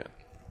he's saying.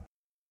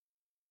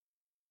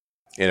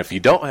 And if you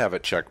don't have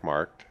it check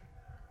marked,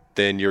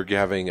 then you're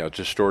having a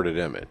distorted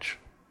image.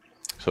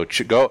 So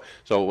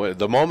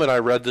the moment I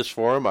read this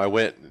for him,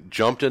 I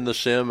jumped in the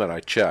sim and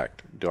I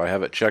checked. Do I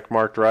have it check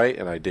marked right?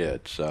 And I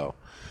did. So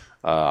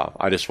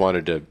I just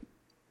wanted to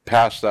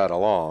pass that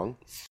along.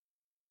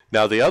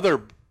 Now the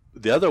other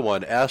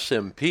one,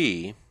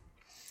 SMP,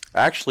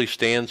 actually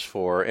stands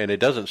for, and it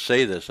doesn't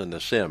say this in the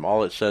sim,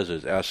 all it says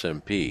is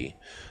SMP.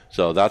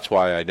 So that's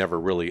why I never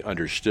really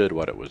understood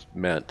what it was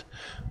meant.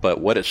 But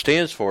what it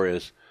stands for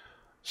is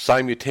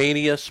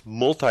simultaneous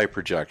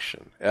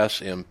multi-projection,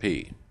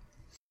 SMP.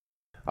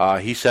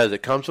 He says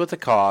it comes with a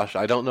cost.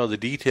 I don't know the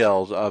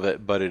details of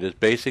it, but it is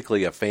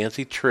basically a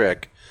fancy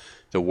trick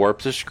to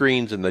warp the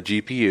screens in the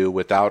GPU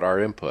without our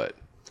input.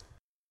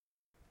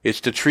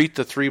 It's to treat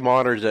the three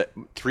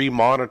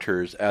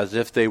monitors as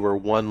if they were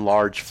one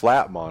large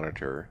flat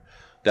monitor.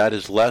 That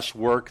is less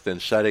work than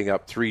setting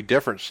up three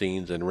different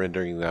scenes and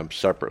rendering them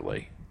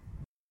separately.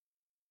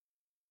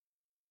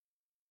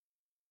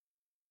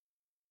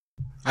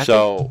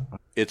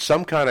 it's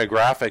some kind of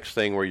graphics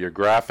thing where your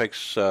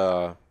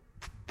graphics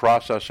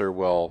processor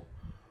will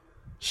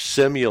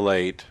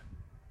simulate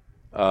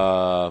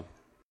the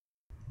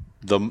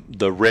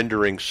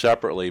rendering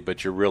separately,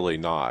 but you're really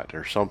not,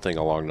 or something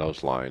along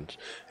those lines.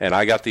 And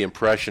I got the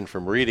impression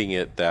from reading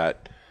it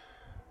that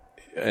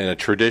in a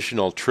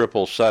traditional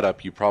triple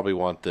setup, you probably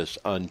want this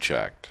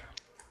unchecked.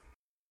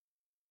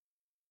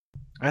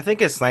 I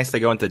think it's nice to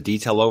go into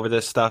detail over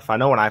this stuff. I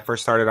know when I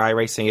first started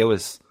iRacing, it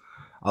was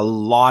a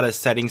lot of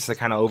settings to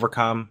kind of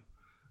overcome.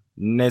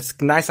 And it's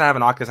nice to have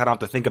an Oculus. I don't have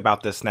to think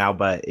about this now,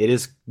 but it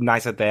is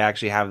nice that they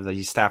actually have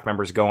these staff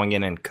members going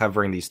in and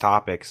covering these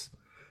topics,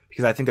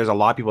 because I think there's a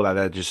lot of people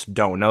that just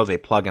don't know. They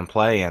plug and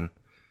play, and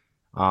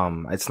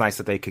it's nice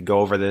that they could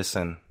go over this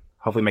and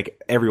hopefully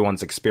make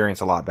everyone's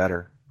experience a lot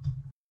better.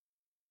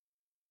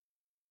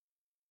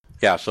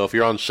 Yeah, so if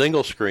you're on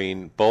single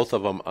screen, both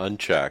of them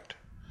unchecked.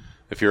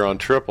 If you're on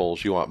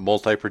triples, you want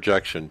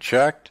multi-projection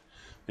checked,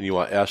 and you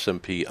want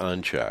SMP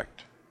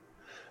unchecked.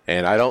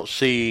 And I don't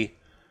see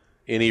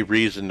any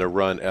reason to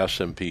run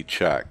SMP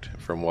checked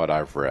from what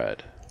I've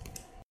read.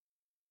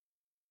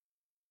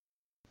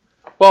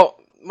 Well,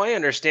 my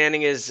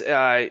understanding is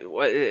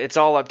it's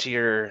all up to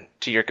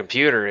your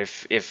computer.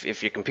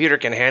 If your computer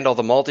can handle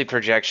the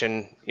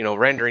multi-projection,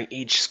 rendering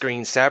each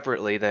screen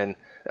separately, then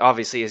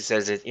obviously it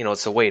says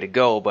it's a way to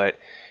go. But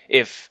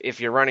if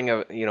you're running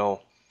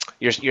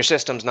your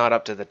system's not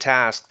up to the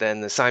task,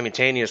 then the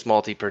simultaneous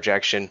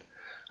multi-projection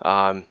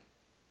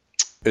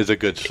is a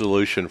good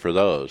solution for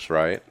those,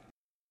 right?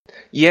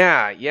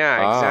 Yeah,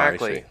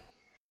 exactly. I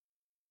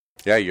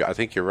see. Yeah, I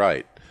think you're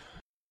right.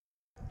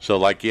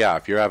 So,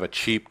 if you have a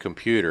cheap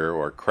computer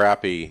or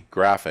crappy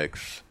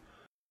graphics,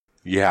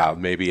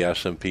 maybe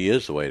SMP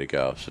is the way to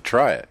go. So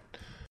try it.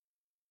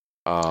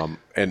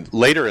 And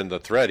later in the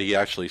thread, he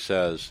actually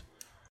says,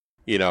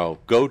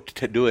 go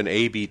do an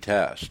A/B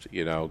test.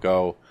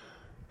 Go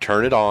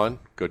turn it on,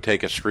 go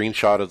take a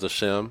screenshot of the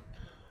sim,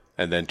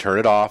 and then turn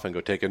it off and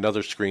go take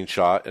another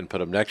screenshot and put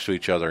them next to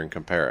each other and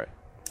compare it.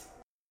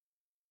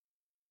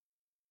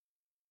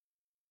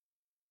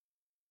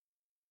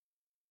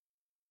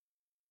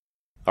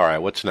 All right,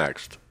 what's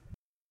next?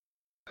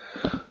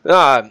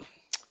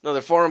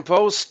 Another forum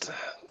post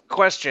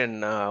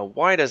question.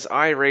 Why does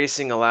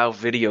iRacing allow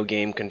video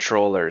game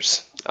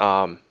controllers?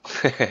 I'm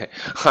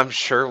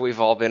sure we've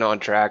all been on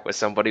track with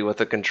somebody with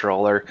a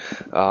controller.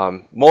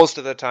 Most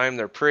of the time,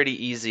 they're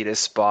pretty easy to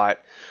spot.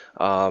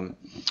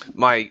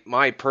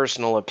 My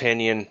personal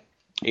opinion,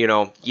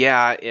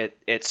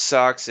 it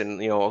sucks,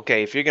 and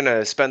okay, if you're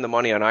gonna spend the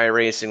money on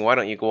iRacing, why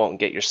don't you go out and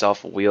get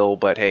yourself a wheel?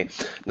 But hey,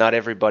 not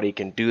everybody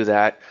can do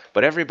that.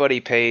 But everybody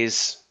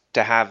pays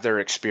to have their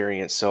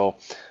experience. So,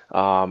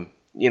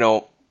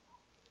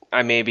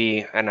 I may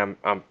be, and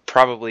I'm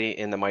probably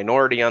in the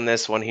minority on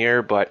this one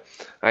here, but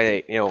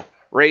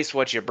race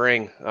what you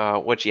bring,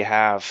 what you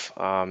have.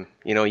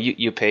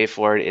 You pay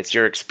for it. It's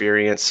your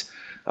experience.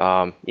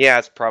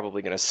 It's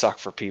probably going to suck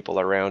for people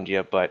around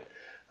you, but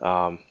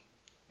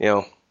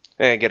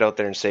get out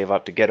there and save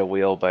up to get a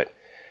wheel. But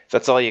if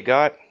that's all you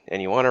got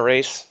and you want to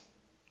race,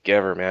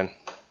 give her, man.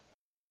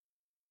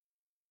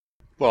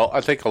 Well,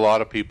 I think a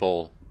lot of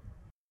people,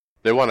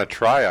 they want to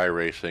try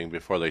iRacing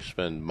before they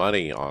spend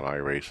money on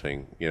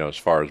iRacing, as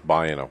far as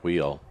buying a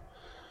wheel.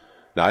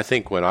 Now, I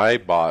think when I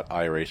bought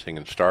iRacing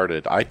and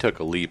started, I took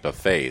a leap of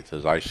faith,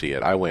 as I see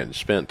it. I went and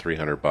spent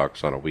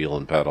 $300 on a wheel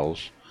and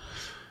pedals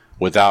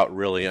without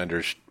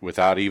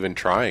even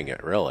trying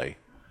it, really.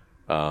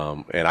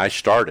 And I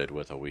started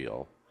with a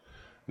wheel.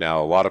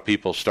 Now, a lot of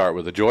people start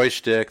with a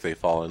joystick, they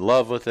fall in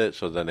love with it,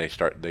 so then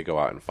they go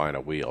out and find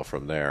a wheel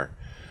from there.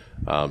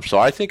 So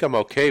I think I'm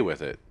okay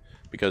with it,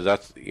 because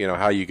that's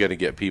how you're going to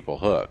get people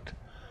hooked.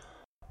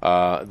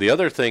 The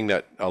other thing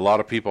that a lot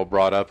of people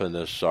brought up in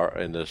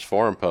this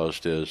forum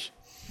post is,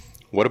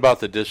 what about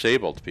the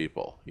disabled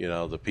people?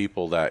 The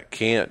people that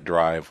can't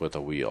drive with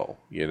a wheel,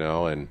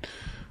 and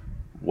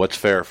what's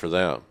fair for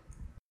them?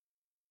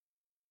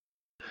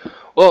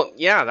 Well,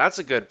 yeah, that's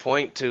a good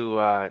point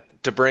to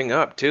bring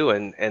up too,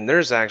 and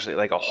there's actually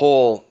like a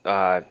whole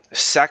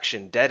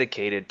section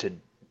dedicated to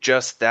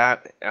just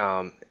that,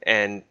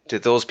 and to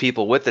those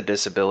people with the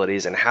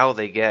disabilities and how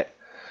they get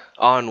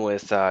on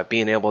with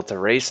being able to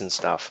race and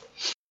stuff.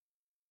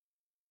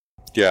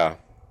 Yeah,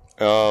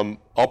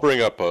 I'll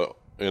bring up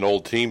an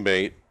old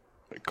teammate,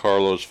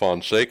 Carlos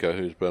Fonseca,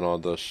 who's been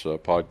on this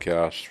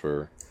podcast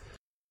for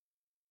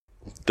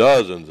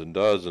dozens and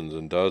dozens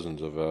and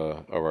dozens of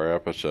our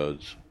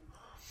episodes.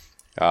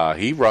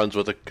 He runs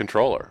with a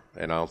controller,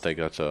 and I don't think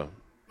that's a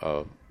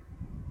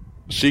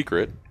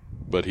secret,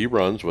 but he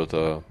runs with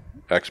a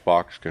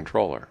Xbox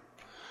controller.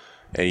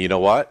 And you know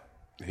what?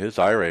 His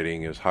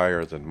iRating is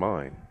higher than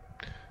mine.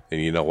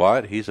 And you know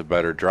what? He's a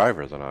better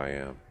driver than I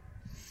am.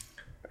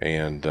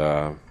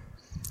 And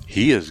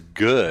he is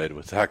good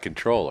with that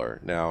controller.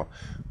 Now,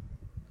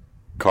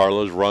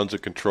 Carlos runs a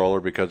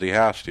controller because he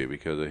has to,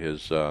 because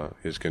of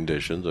his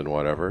conditions and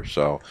whatever.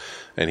 So,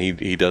 and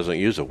he doesn't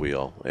use a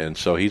wheel, and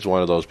so he's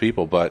one of those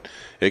people. But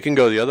it can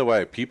go the other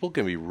way. People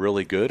can be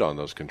really good on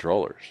those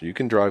controllers. You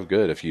can drive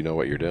good if you know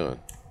what you're doing.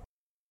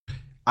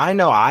 I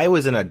know I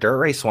was in a dirt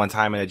race one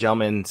time and a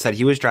gentleman said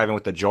he was driving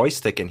with the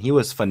joystick and he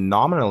was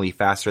phenomenally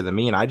faster than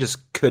me, and I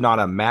just could not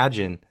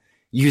imagine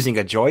using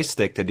a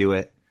joystick to do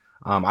it.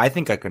 I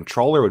think a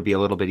controller would be a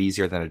little bit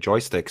easier than a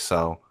joystick,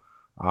 so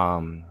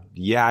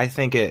yeah, I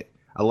think it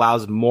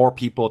allows more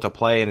people to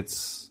play and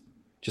it's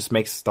just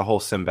makes the whole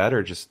sim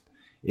better. Just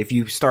if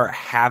you start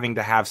having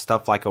to have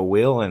stuff like a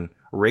wheel and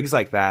rigs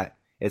like that,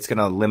 it's going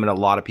to limit a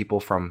lot of people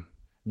from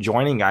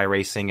joining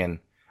iRacing. And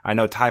I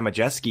know Ty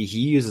Majeski, he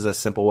uses a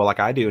simple wheel like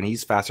I do, and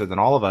he's faster than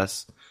all of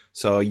us.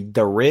 So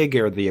the rig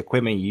or the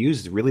equipment you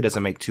use really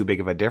doesn't make too big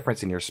of a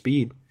difference in your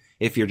speed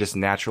if you're just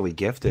naturally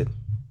gifted.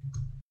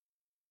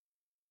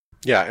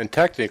 Yeah, and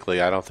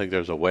technically, I don't think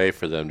there's a way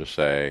for them to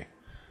say,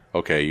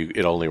 okay,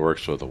 it only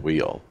works with a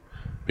wheel.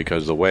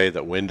 Because the way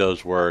that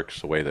Windows works,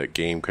 the way that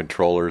game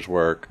controllers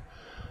work,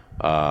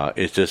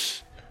 it's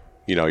just,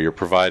 you're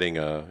providing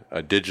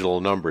a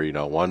digital number,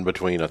 one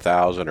between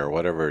 1,000 or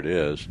whatever it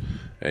is,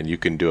 and you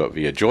can do it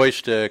via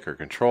joystick or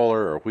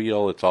controller or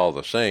wheel. It's all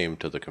the same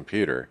to the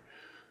computer.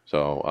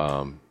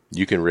 So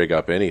you can rig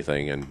up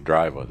anything and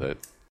drive with it.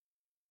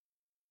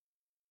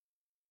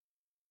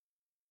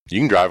 You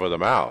can drive with a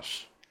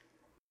mouse.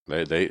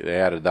 They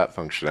added that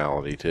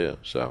functionality too.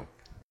 So,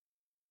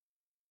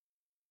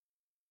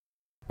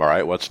 all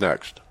right, what's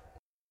next?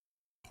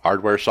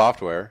 Hardware,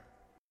 software.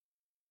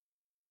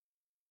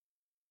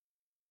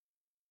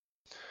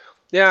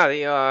 Yeah,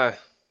 the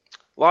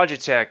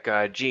Logitech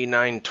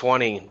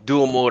G920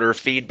 dual motor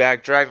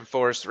feedback driver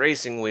force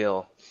racing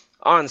wheel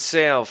on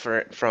sale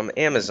from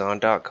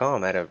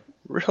Amazon.com at a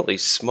really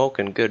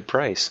smoking good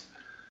price.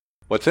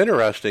 What's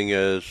interesting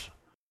is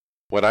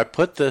when I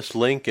put this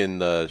link in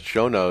the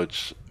show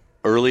notes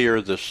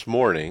earlier this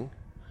morning,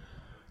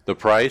 the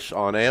price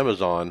on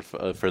Amazon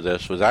for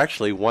this was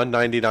actually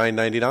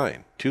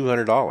 $199.99,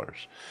 $200.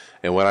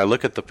 And when I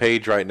look at the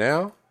page right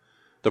now,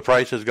 the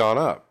price has gone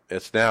up.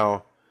 It's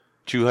now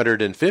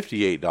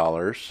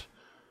 $258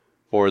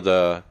 for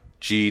the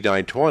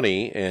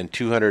G920 and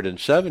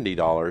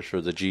 $270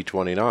 for the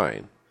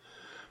G29.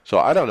 So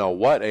I don't know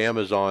what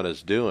Amazon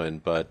is doing,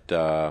 but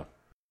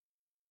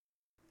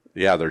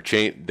yeah,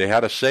 they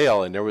had a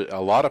sale, and there was a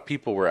lot of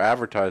people were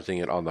advertising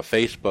it on the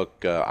Facebook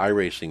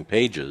iRacing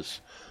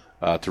pages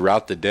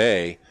throughout the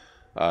day.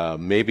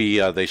 Maybe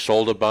they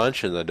sold a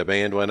bunch and the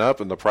demand went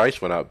up and the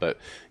price went up. But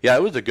yeah,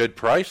 it was a good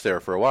price there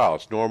for a while.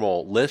 It's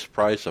normal list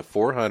price of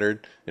 $400,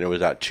 and it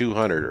was at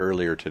 $200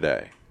 earlier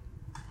today.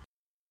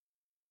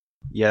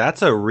 Yeah,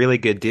 that's a really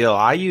good deal.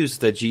 I use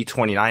the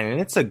G29,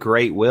 and it's a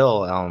great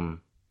wheel.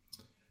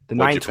 The What'd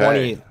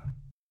 920. you pay?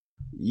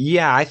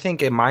 Yeah, I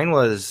think mine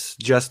was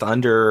just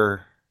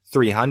under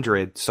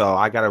 300, so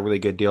I got a really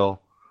good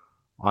deal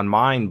on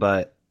mine.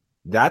 But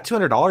that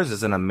 $200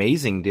 is an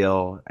amazing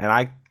deal, and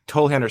I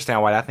totally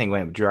understand why that thing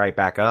went right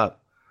back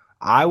up.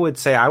 I would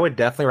say I would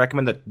definitely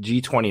recommend the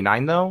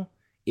G29 though,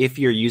 if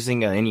you're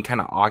using any kind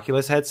of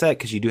Oculus headset,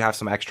 because you do have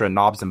some extra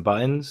knobs and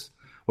buttons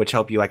which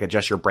help you like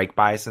adjust your brake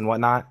bias and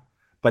whatnot.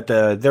 But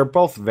they're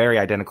both very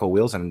identical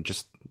wheels, and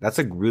just that's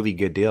a really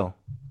good deal.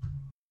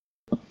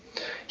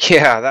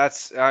 Yeah,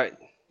 that's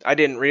I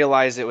didn't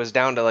realize it was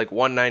down to like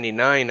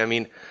 $199. I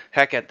mean,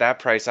 heck, at that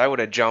price, I would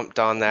have jumped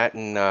on that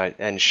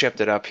and shipped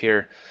it up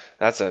here.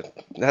 That's a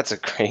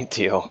great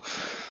deal.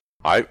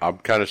 I'm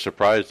kind of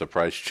surprised the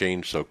price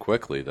changed so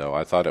quickly, though.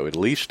 I thought it would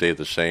at least stay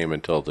the same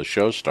until the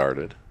show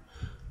started.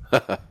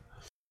 Yeah,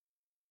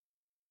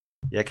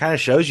 it kind of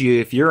shows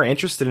you if you're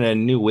interested in a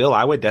new wheel,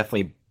 I would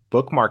definitely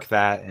bookmark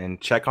that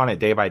and check on it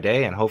day by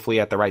day, and hopefully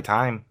at the right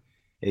time,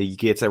 it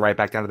gets it right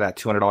back down to that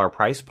 $200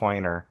 price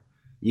point, or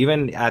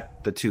even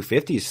at the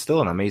 $250 is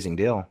still an amazing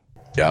deal.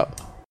 Yeah.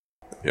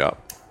 Yeah.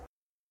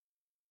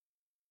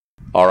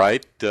 All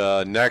right.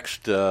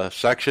 Next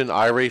section,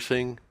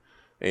 iRacing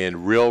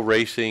and real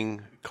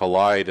racing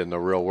collide in the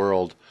real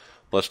world.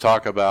 Let's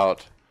talk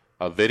about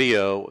a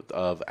video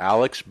of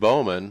Alex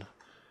Bowman,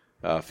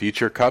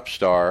 future Cup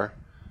star,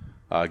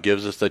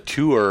 gives us the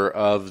tour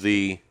of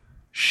the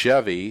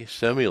Chevy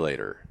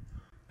simulator.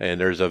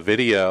 And there's a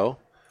video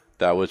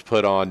that was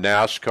put on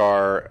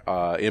NASCAR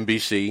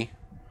NBC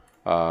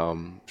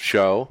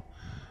show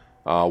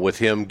with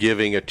him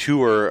giving a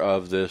tour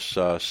of this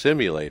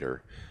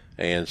simulator.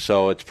 And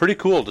so it's pretty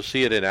cool to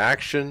see it in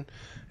action,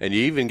 and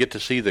you even get to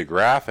see the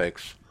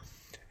graphics.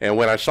 And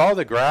when I saw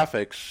the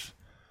graphics,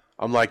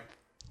 I'm like,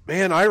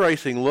 man,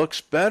 iRacing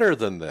looks better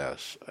than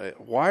this.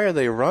 Why are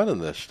they running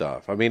this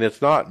stuff? I mean,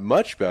 it's not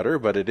much better,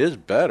 but it is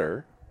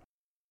better.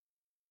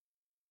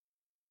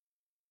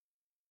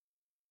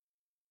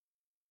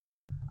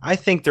 I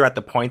think they're at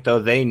the point, though,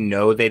 they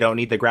know they don't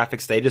need the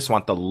graphics. They just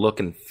want the look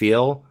and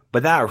feel.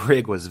 But that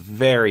rig was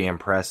very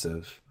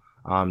impressive.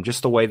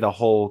 Just the way the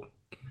whole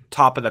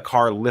top of the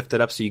car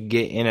lifted up so you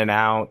get in and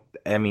out.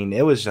 I mean,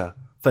 it was a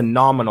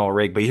phenomenal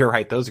rig. But you're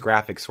right, those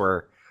graphics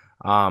were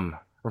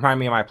remind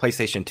me of my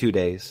PlayStation 2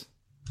 days.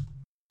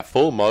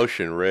 Full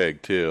motion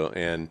rig, too.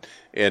 And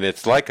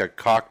it's like a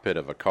cockpit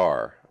of a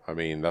car. I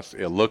mean,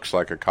 it looks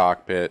like a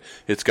cockpit.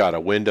 It's got a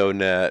window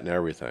net and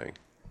everything.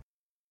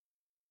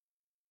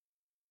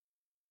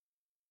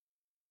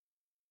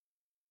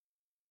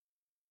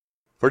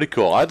 Pretty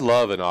cool. I'd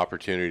love an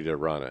opportunity to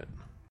run it.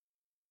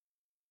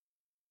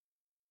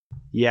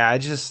 Yeah,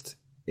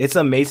 it's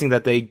amazing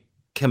that they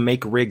can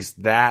make rigs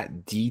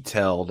that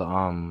detailed.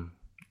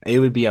 It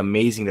would be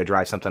amazing to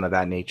drive something of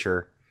that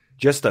nature,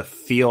 just to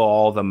feel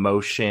all the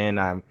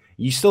motion.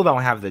 You still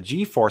don't have the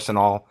G-force and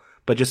all,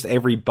 but just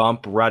every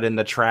bump, rut in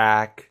the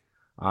track,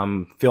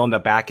 feeling the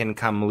back end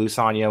come loose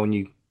on you when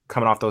you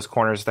coming off those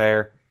corners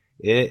there.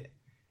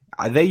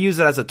 They use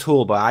it as a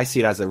tool, but I see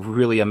it as a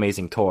really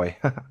amazing toy.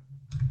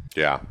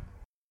 Yeah.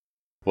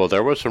 Well,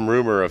 there was some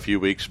rumor a few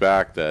weeks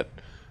back that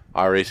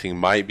iRacing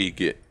might be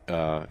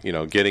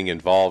getting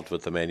involved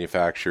with the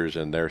manufacturers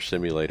and their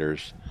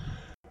simulators,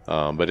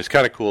 but it's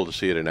kind of cool to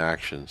see it in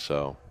action.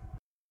 So,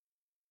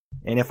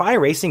 and if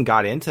iRacing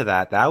got into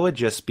that, that would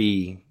just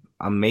be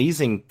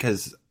amazing,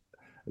 because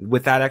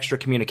with that extra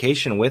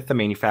communication with the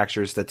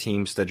manufacturers, the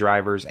teams, the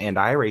drivers, and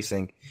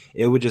iRacing,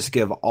 it would just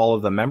give all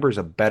of the members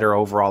a better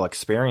overall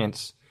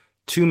experience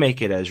to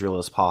make it as real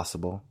as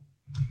possible.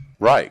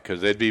 Right, because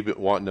they'd be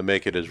wanting to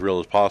make it as real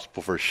as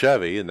possible for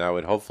Chevy, and that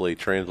would hopefully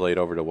translate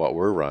over to what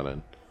we're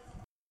running.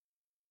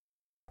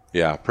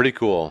 Yeah, pretty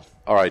cool.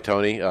 All right,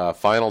 Tony,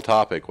 final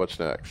topic. What's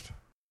next?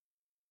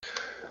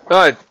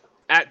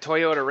 At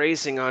Toyota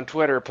Racing on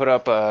Twitter put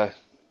up a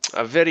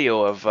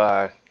video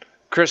of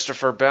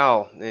Christopher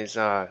Bell. He's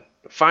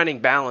finding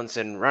balance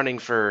in running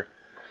for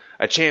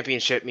a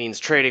championship means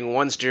trading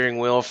one steering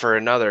wheel for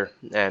another.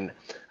 And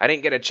I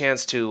didn't get a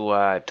chance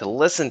to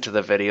listen to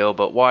the video,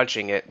 but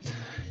watching it,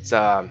 it's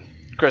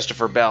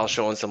Christopher Bell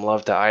showing some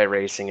love to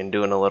iRacing and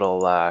doing a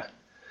little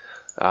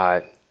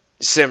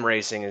sim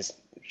racing.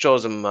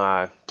 Shows him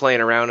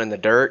playing around in the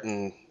dirt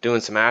and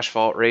doing some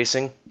asphalt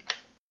racing.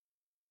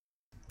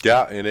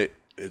 Yeah, and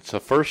it's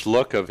a first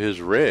look of his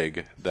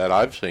rig that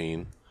I've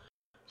seen.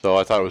 So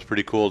I thought it was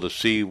pretty cool to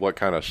see what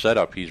kind of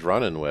setup he's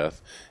running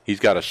with. He's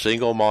got a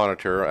single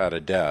monitor at a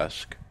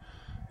desk,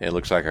 and it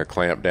looks like a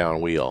clamped down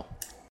wheel.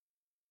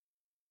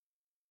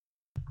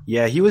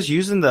 Yeah, he was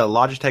using the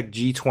Logitech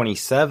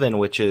G27,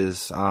 which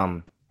is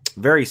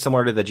very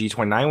similar to the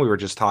G29 we were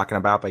just talking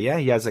about. But yeah,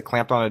 he has it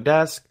clamped on a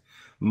desk,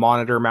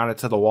 monitor mounted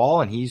to the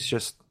wall, and he's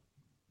just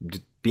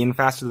being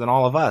faster than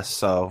all of us.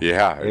 So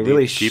yeah, it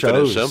really keeping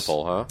shows. It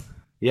simple, huh?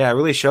 Yeah, it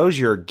really shows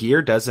your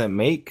gear doesn't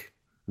make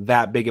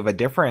that big of a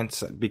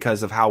difference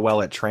because of how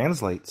well it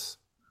translates.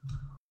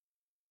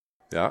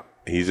 Yeah,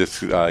 he's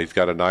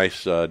got a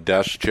nice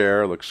desk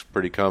chair, looks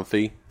pretty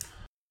comfy,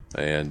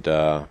 and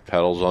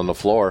pedals on the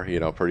floor.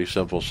 Pretty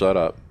simple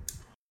setup.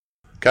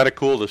 Kind of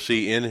cool to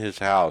see in his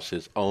house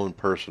his own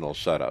personal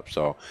setup.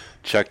 So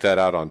check that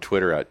out on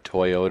Twitter at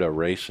Toyota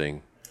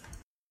Racing.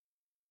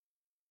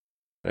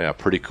 Yeah,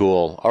 pretty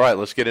cool. All right,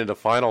 let's get into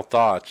final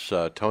thoughts.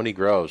 Tony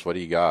Groves, what do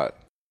you got?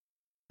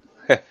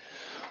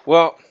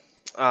 Well,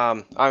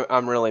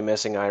 I'm really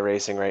missing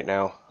iRacing right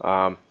now.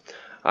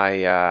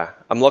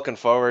 I'm looking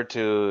forward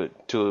to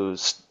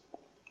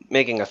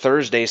making a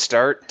Thursday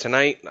start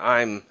tonight.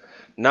 I'm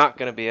not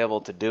going to be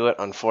able to do it,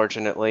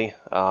 unfortunately.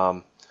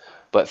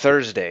 But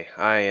Thursday,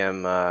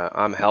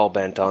 I'm hell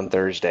bent on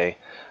Thursday,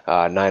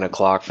 9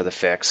 o'clock for the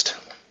fixed.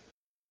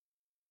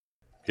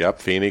 Yep,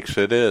 Phoenix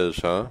it is,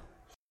 huh?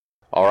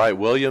 All right,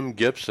 William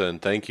Gibson,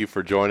 thank you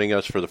for joining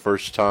us for the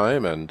first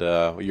time, and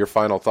your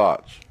final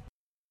thoughts.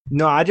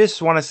 No, I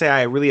just want to say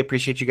I really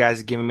appreciate you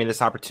guys giving me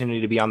this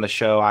opportunity to be on the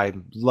show. I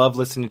love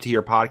listening to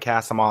your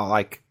podcast. I'm all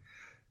like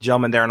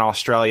gentleman there in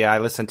Australia. I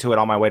listen to it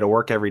on my way to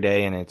work every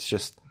day, and it's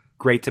just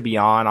great to be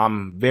on.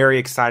 I'm very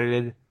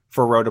excited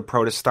for Road to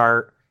Pro to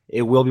start.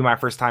 It will be my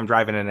first time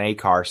driving an A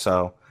car,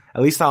 so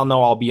at least I'll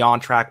know I'll be on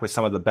track with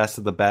some of the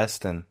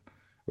best, and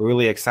we're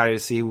really excited to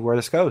see where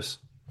this goes.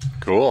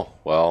 Cool.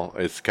 Well,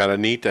 it's kind of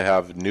neat to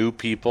have new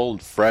people,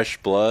 fresh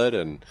blood,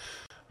 and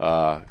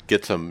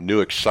get some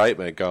new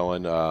excitement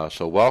going.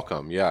 So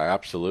welcome. Yeah,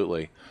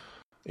 absolutely.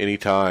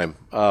 Anytime.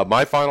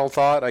 My final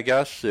thought, I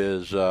guess,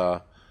 is,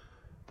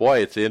 boy,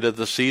 it's the end of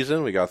the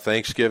season. We got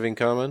Thanksgiving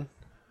coming.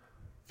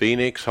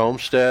 Phoenix,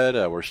 Homestead.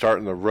 We're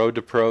starting the Road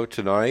to Pro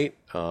tonight.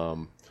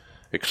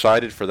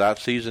 Excited for that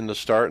season to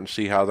start and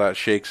see how that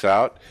shakes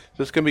out.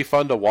 So it's going to be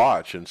fun to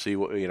watch and see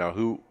what,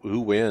 who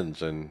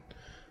wins and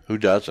who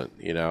doesn't,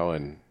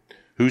 and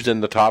who's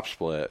in the top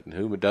split and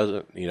who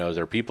doesn't. Is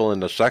there people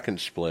in the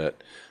second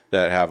split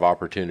that have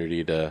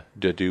opportunity to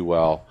do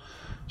well?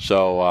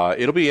 So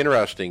it'll be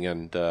interesting,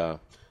 and I'm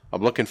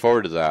looking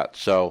forward to that.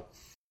 So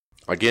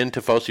again,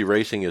 Tifosi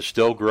Racing is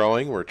still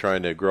growing. We're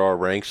trying to grow our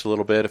ranks a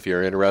little bit. If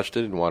you're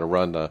interested and want to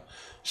run the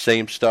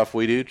same stuff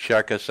we do,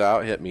 check us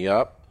out. Hit me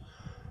up.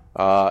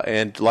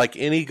 And like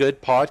any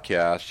good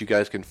podcast, you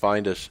guys can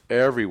find us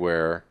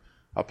everywhere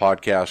a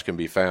podcast can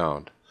be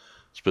found,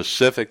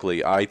 specifically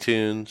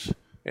iTunes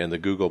and the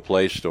Google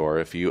Play Store.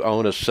 If you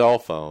own a cell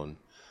phone,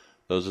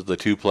 those are the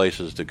two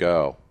places to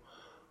go.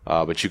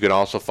 But you can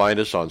also find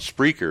us on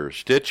Spreaker,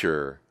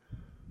 Stitcher,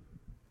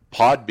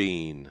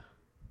 Podbean,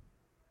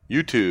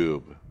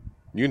 YouTube,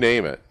 you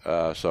name it.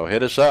 So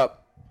hit us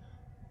up.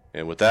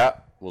 And with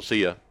that, we'll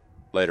see you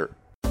later.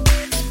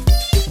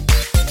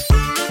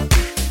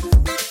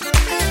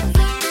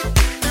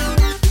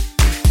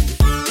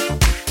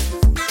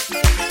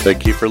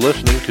 Thank you for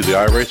listening to the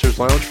iRacers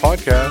Lounge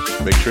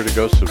podcast. Make sure to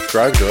go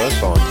subscribe to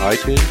us on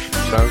iTunes,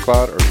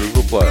 SoundCloud, or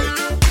Google Play,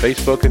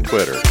 Facebook, and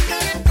Twitter.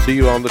 See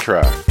you on the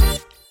track.